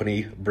Water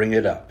Company bring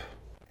it up.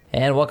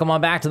 And welcome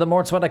on back to the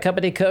Mort's Water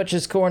Company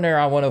Coach's Corner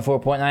on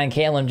 104.9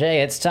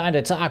 KLMJ. It's time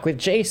to talk with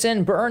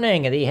Jason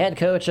Burning, the head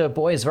coach of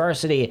boys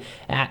varsity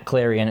at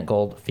Clarion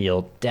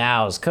Goldfield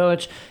Dows.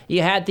 Coach,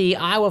 you had the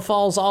Iowa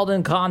Falls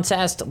Alden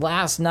contest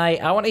last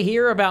night. I want to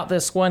hear about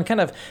this one.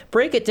 Kind of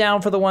break it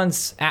down for the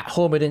ones at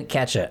home who didn't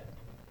catch it.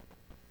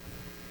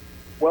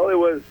 Well, it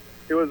was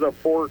a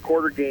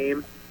 4-quarter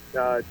game,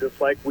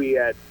 just like we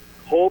had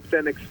hoped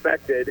and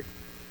expected.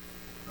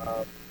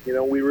 You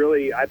know,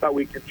 I thought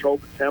we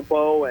controlled the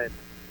tempo, and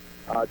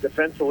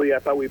defensively I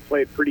thought we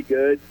played pretty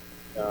good.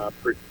 You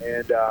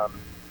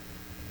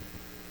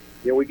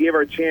know, we gave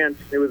our chance.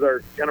 It was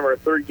our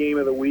third game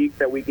of the week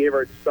that we gave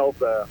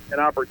ourselves an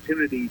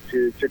opportunity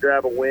to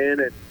grab a win.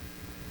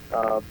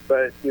 And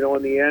but, you know,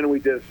 in the end we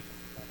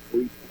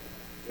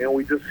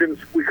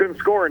couldn't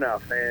score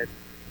enough. And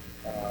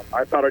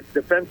I thought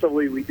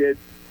defensively we did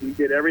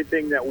did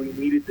everything that we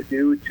needed to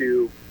do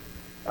to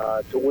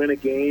win a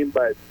game,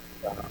 but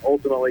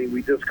ultimately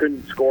we just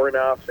couldn't score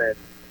enough. And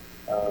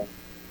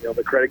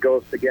the credit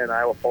goes to, again,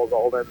 Iowa Falls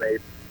Alden. They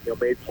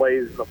made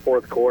plays in the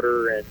fourth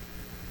quarter, and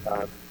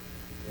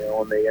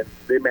and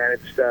they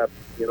managed to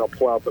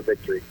pull out the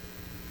victory.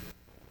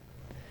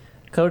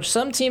 Coach,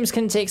 some teams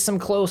can take some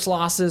close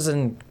losses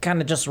and kind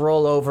of just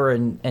roll over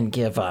and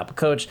give up.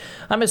 Coach,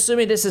 I'm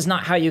assuming this is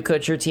not how you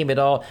coach your team at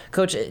all.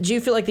 Coach, do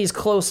you feel like these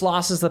close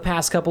losses the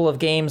past couple of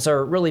games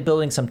are really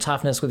building some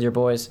toughness with your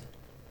boys?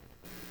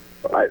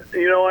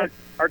 You know what?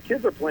 Our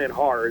kids are playing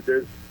hard.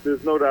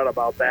 There's no doubt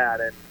about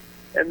that.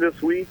 And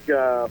this week,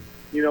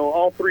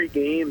 all 3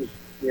 games,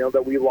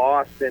 that we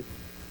lost and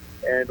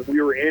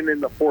we were in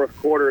the fourth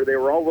quarter, they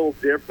were all a little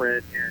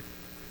different. And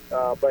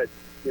but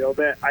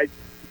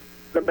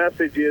the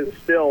message is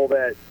still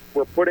that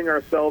we're putting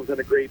ourselves in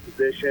a great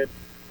position,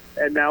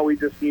 and now we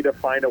just need to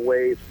find a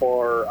way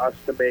for us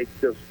to make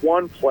this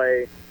one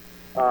play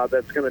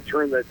that's going to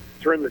turn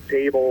the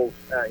tables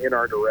in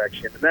our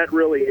direction. And that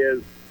really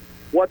is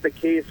what the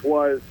case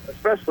was,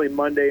 especially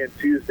Monday and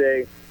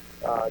Tuesday.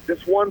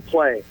 Just one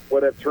play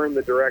would have turned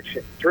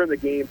the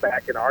game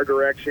back in our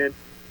direction.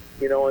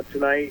 And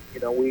tonight,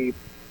 it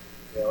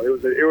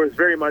was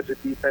very much a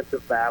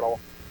defensive battle.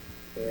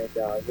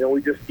 And,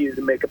 we just needed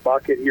to make a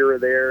bucket here or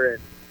there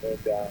and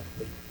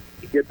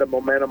get the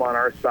momentum on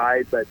our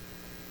side. But,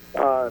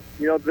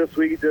 this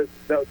week,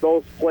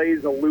 those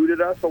plays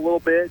eluded us a little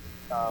bit.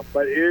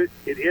 But it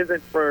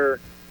isn't for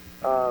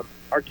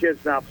our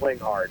kids not playing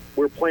hard.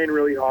 We're playing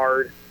really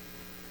hard,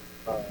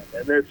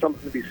 and there's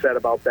something to be said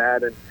about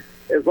that. And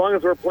as long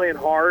as we're playing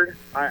hard,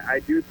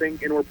 I do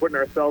think, and we're putting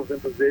ourselves in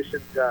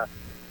position to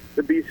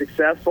be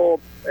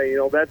successful,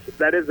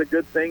 that is a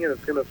good thing, and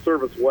it's going to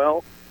serve us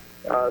well.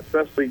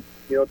 Especially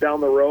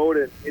down the road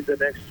and into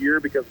next year,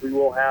 because we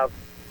will have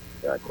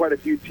quite a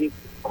few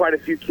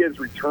kids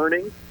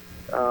returning.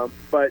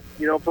 But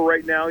for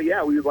right now,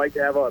 we would like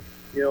to have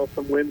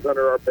some wins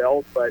under our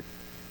belt. But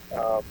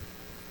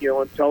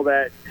until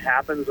that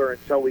happens, or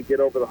until we get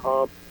over the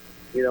hump,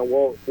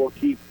 we'll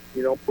keep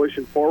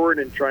pushing forward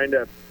and trying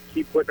to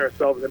keep putting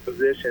ourselves in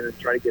position and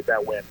try to get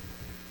that win.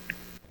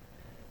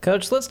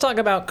 Coach, let's talk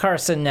about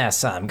Carson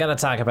Nessheim. Got to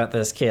talk about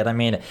this kid. I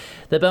mean,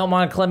 the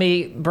Belmont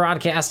Clemmy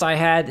broadcast I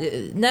had,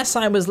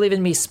 Nessheim was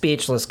leaving me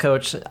speechless,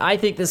 Coach. I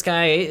think this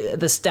guy,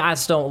 the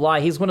stats don't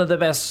lie. He's one of the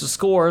best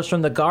scorers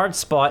from the guard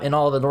spot in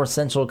all of the North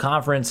Central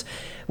Conference,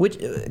 which,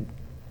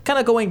 kind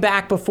of going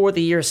back before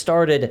the year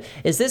started,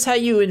 is this how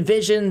you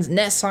envisioned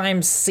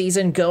Nessheim's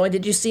season going?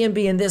 Did you see him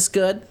being this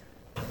good?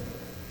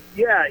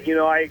 Yeah,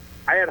 I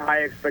had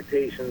high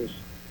expectations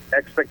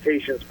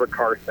for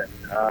Carson.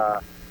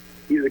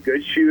 He's a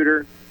good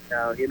shooter,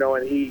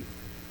 and he,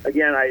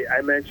 again,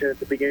 I mentioned at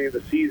the beginning of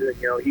the season,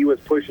 he was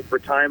pushing for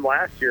time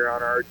last year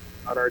on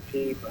our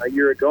team a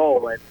year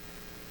ago, and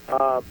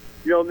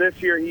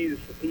this year he's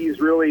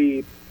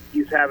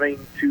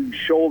having to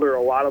shoulder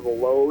a lot of the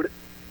load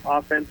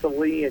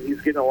offensively, and he's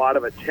getting a lot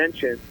of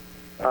attention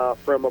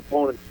from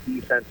opponents'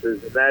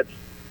 defenses, and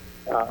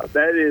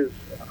that is,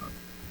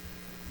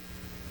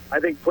 I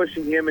think,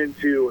 pushing him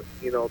into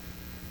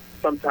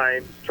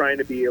sometimes trying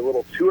to be a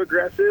little too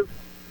aggressive.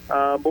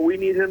 But we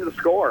need him to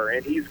score,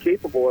 and he's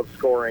capable of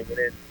scoring.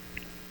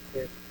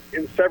 And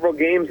in several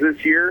games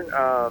this year,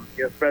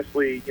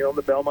 especially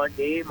the Belmont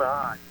game,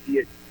 he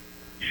had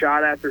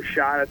shot after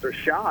shot after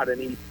shot,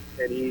 and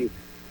he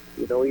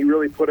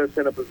really put us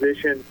in a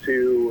position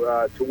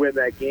to win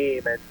that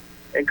game.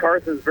 And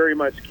Carson's very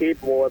much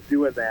capable of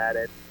doing that.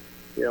 And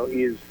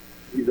he's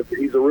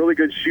a really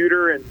good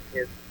shooter, and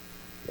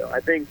I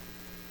think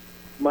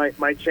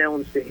my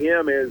challenge to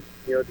him is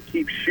to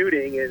keep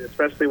shooting, and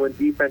especially when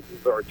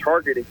defenses are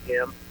targeting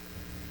him.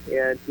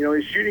 And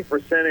his shooting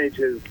percentage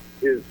is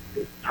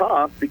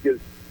tough because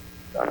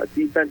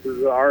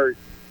defenses are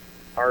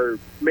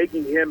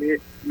making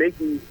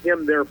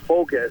him their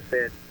focus,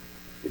 and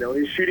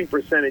his shooting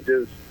percentage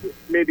is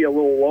maybe a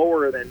little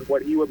lower than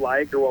what he would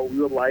like or what we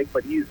would like,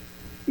 but he's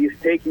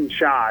taking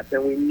shots,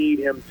 and we need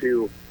him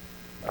to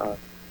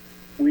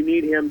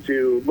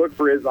look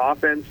for his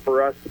offense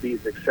for us to be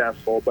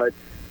successful. But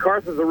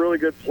Carson's a really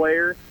good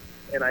player,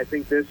 and I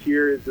think this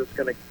year is just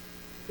going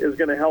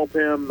to help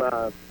him,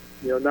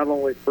 not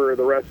only for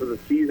the rest of the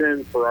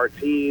season for our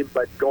team,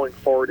 but going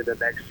forward into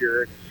next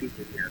year and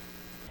senior year.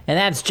 And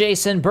that's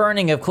Jason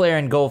Burning of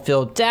Clarion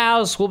Goldfield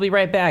Dows. We'll be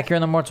right back here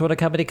in the Mort's Water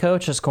Company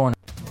Coach's Corner.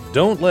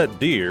 Don't let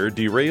deer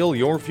derail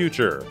your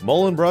future.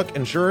 Mullenbrook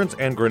Insurance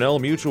and Grinnell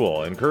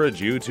Mutual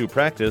encourage you to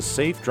practice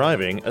safe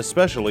driving,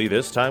 especially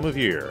this time of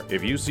year.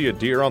 If you see a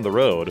deer on the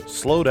road,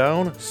 slow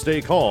down,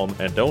 stay calm,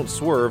 and don't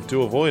swerve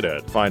to avoid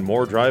it. Find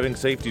more driving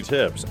safety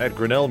tips at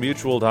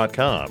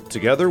GrinnellMutual.com.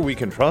 Together we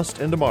can trust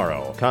in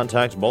tomorrow.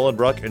 Contact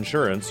Mullenbrook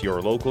Insurance,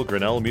 your local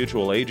Grinnell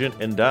Mutual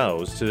agent in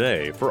Dows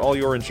today for all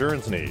your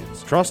insurance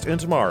needs. Trust in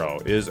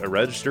Tomorrow is a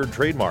registered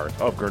trademark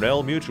of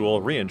Grinnell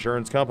Mutual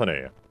Reinsurance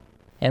Company.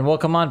 And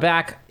welcome on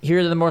back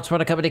here to the Mort's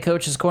Water Company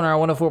Coaches Corner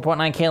on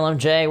 104.9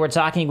 KLMJ. We're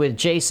talking with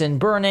Jason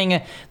Burning,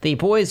 the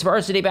boys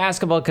varsity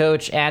basketball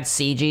coach at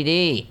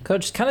CGD.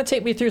 Coach, kind of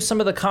take me through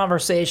some of the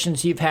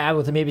conversations you've had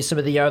with maybe some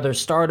of the other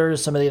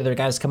starters, some of the other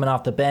guys coming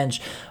off the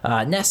bench.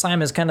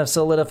 Nessheim has kind of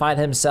solidified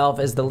himself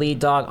as the lead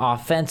dog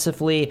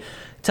offensively.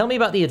 Tell me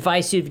about the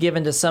advice you've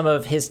given to some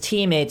of his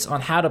teammates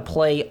on how to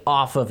play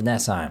off of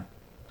Nessheim.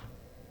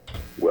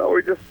 Well,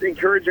 we're just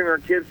encouraging our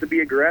kids to be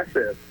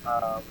aggressive.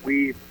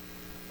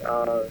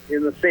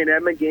 In the St.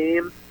 Edmund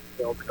game,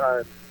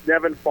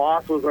 Nevin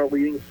Foss was our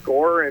leading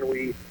scorer, and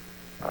we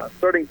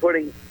starting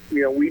putting,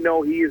 we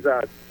know he's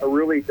a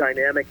really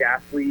dynamic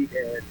athlete,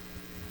 and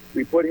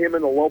we put him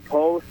in the low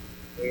post,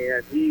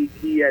 and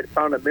he had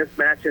found a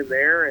mismatch in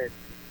there, and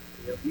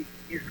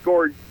he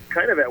scored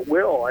kind of at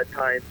will at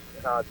times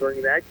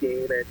during that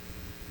game,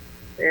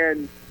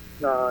 and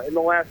in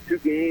the last two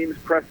games,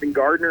 Preston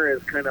Gardner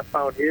has kind of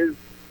found his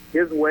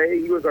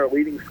way. He was our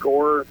leading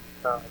scorer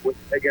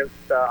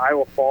against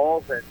Iowa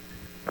Falls, and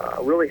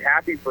really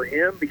happy for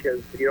him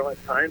because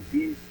at times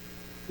he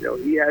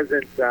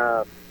hasn't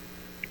had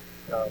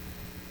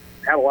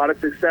a lot of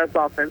success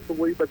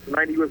offensively, but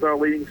tonight he was our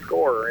leading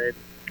scorer.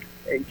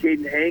 And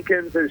Caden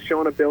Hankins has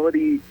shown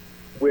ability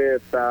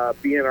with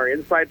being our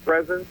inside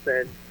presence,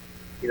 and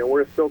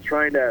we're still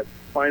trying to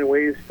find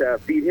ways to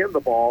feed him the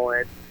ball.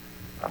 And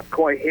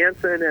Coy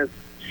Hansen has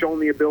shown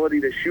the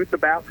ability to shoot the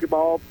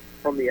basketball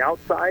from the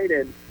outside,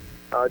 and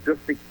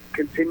just to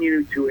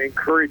continue to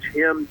encourage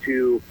him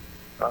to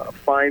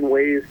find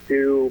ways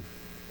to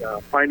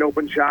find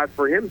open shots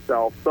for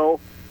himself.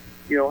 So,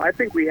 I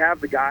think we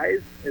have the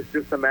guys. It's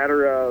just a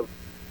matter of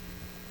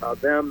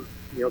them,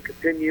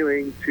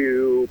 continuing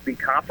to be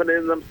confident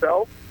in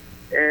themselves,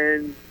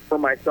 and for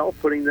myself,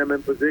 putting them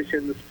in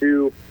positions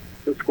to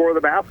score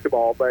the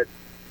basketball. But,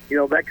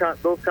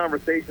 those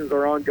conversations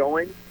are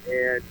ongoing,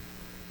 and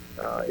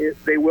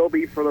they will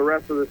be for the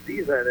rest of the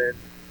season. And,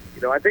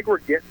 I think we're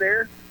getting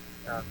there.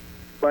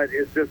 But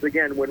it's just,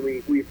 again, when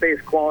we face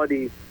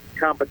quality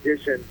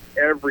competition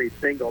every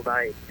single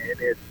night, and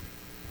it's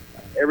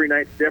every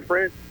night's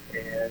different,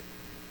 and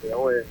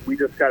we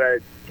just got to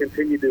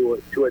continue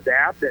to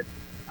adapt, and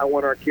I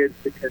want our kids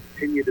to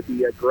continue to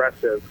be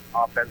aggressive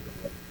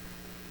offensively.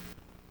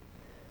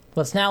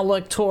 Let's now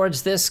look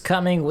towards this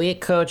coming week,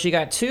 Coach. You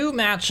got two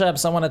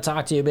matchups I want to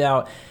talk to you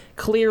about.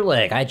 Clear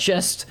Lake. I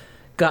just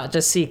got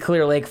to see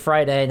Clear Lake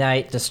Friday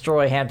night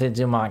destroy Hampton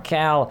Dumont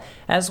Cal,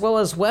 as well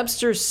as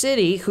Webster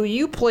City, who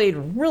you played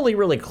really,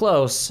 really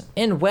close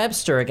in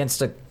Webster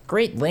against a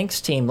great Lynx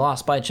team,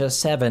 lost by just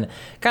 7.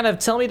 Kind of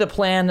tell me the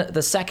plan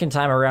the second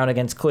time around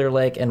against Clear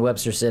Lake and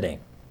Webster City.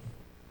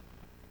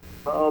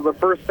 The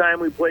first time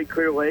we played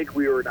Clear Lake,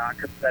 we were not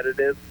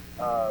competitive.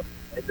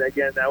 And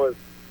again, that was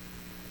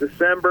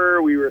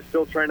December. We were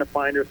still trying to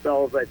find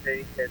ourselves, I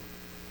think, and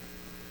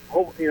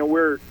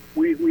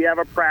we have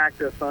a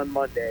practice on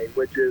Monday,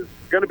 which is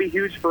going to be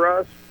huge for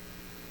us.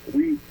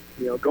 We,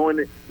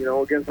 going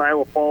against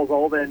Iowa Falls,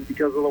 Alden,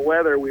 because of the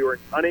weather, we were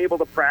unable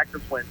to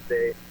practice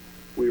Wednesday.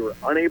 We were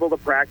unable to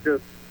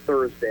practice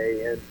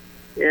Thursday, and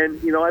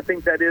I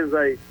think that is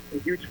a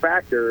huge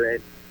factor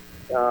in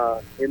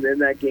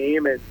that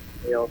game. And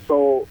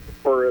so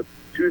for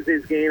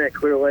Tuesday's game at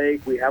Clear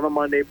Lake, we have a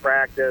Monday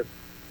practice,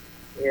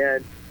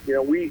 and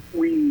we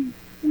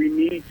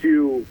need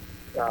to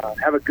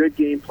have a good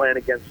game plan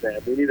against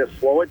them. We need to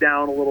slow it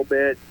down a little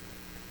bit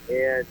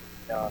and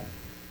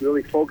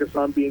really focus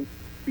on being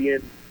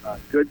good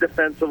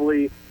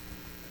defensively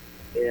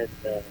and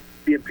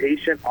being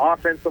patient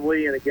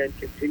offensively, and again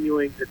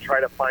continuing to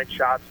try to find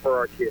shots for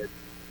our kids.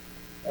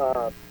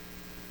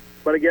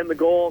 But again, the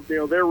goal,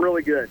 they're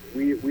really good.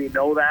 We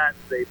know that.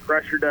 They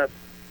pressured us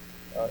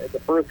in the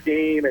first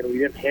game, and we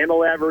didn't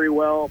handle that very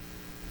well.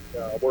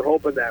 We're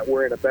hoping that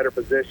we're in a better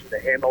position to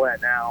handle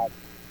that now.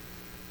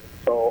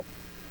 So,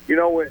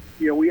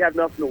 we have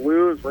nothing to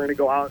lose. We're going to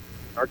go out.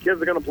 Our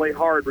kids are going to play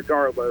hard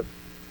regardless,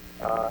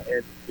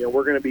 and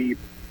we're going to be.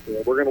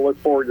 We're going to look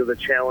forward to the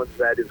challenge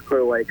that is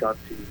Clear Lake on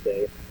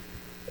Tuesday.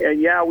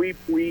 And yeah, we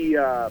played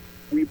a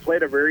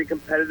very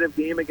competitive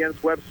game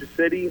against Webster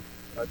City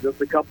just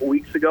a couple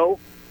weeks ago,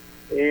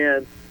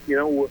 and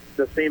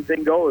the same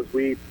thing goes.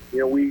 We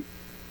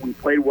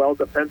played well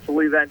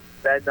defensively that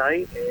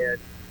night, and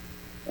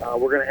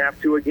we're going to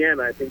have to again.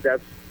 I think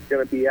that's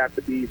going to have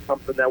to be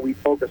something that we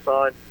focus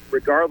on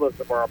regardless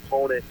of our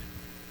opponent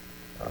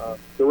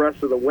the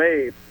rest of the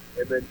way,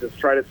 and then just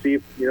try to see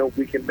if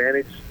we can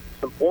manage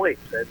some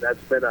points. And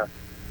that's been a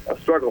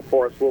struggle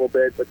for us a little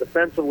bit, but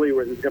defensively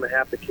we're just going to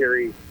have to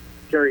carry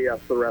us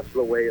the rest of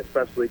the way,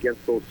 especially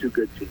against those two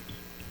good teams.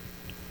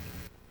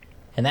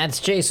 And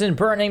that's Jason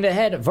Burning, the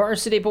head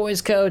varsity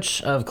boys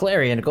coach of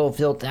Clarion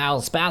Goldfield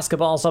Owls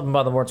basketball. Something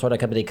about the Mort's Water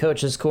Company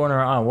Coaches Corner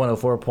on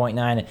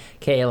 104.9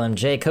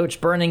 KLMJ. Coach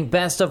Burning,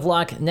 best of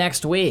luck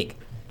next week.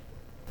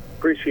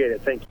 Appreciate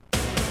it. Thank you.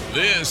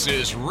 This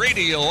is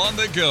Radio on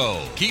the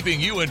Go, keeping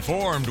you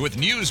informed with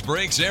news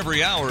breaks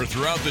every hour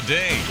throughout the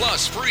day,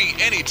 plus free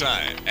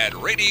anytime at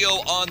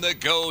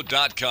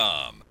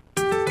radioonthego.com.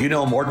 You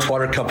know Mort's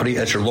Water Company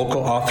as your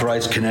local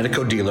authorized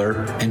Kinetico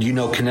dealer, and you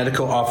know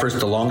Kinetico offers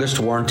the longest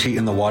warranty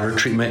in the water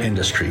treatment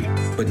industry.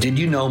 But did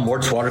you know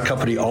Mort's Water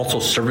Company also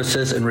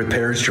services and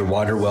repairs your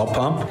water well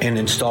pump and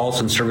installs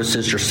and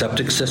services your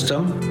septic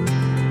system?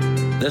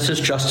 This is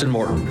Justin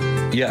Morton.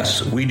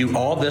 Yes, we do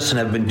all this and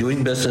have been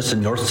doing business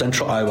in north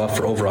central Iowa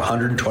for over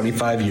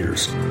 125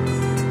 years.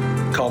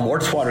 Call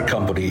Mort's Water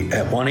Company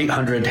at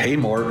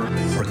 1-800-HEY-MORT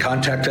or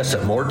contact us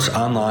at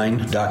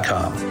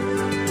mortsonline.com.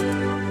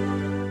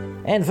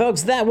 And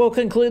folks, that will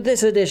conclude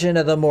this edition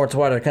of the Mort's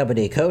Water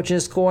Company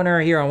Coaches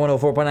Corner here on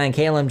 104.9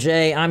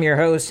 KLMJ. I'm your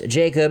host,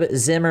 Jacob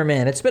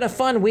Zimmerman. It's been a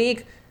fun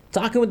week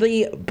talking with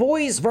the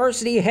boys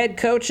varsity head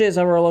coaches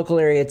of our local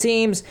area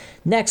teams.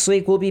 Next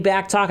week, we'll be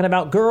back talking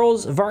about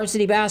girls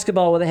varsity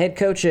basketball with the head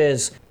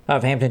coaches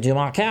of Hampton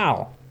Dumont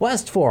Cal,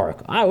 West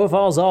Fork, Iowa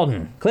Falls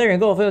Alden, Clarion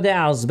Goldfield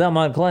Downs,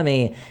 Belmont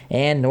Clemmy,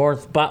 and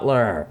North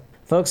Butler.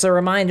 Folks, a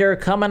reminder,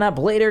 coming up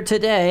later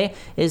today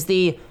is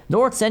the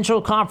North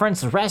Central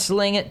Conference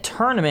Wrestling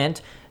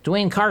Tournament.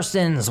 Dwayne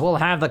Karstens will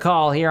have the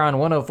call here on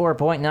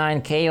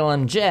 104.9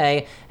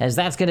 KLMJ, as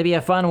that's going to be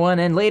a fun one.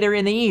 And later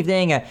in the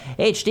evening,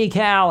 HD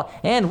Cal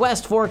and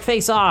West Fork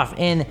face off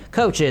in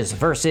Coaches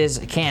versus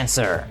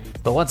Cancer.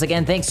 But once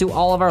again, thanks to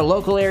all of our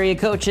local area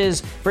coaches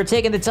for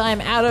taking the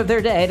time out of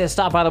their day to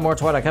stop by the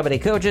Mort's Water Company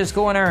Coaches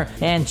Corner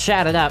and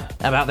chat it up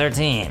about their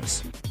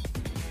teams.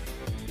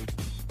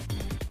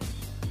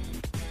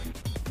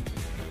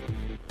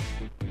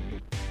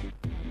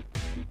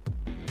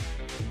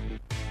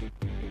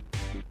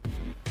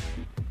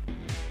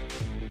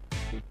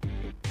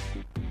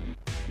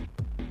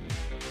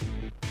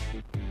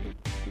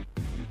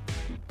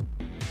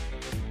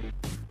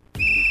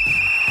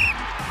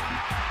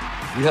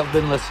 You have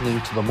been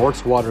listening to the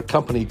Mort's Water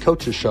Company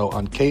Coaches Show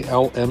on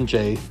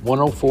KLMJ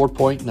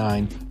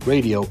 104.9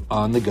 Radio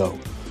on the Go.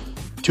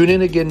 Tune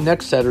in again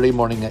next Saturday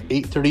morning at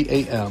 8:30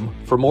 a.m.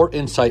 for more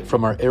insight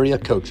from our area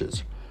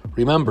coaches.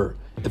 Remember,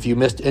 if you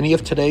missed any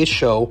of today's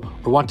show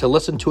or want to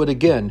listen to it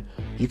again,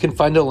 you can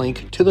find a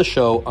link to the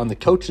show on the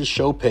Coaches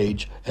Show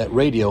page at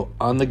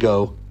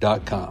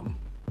radioonthego.com.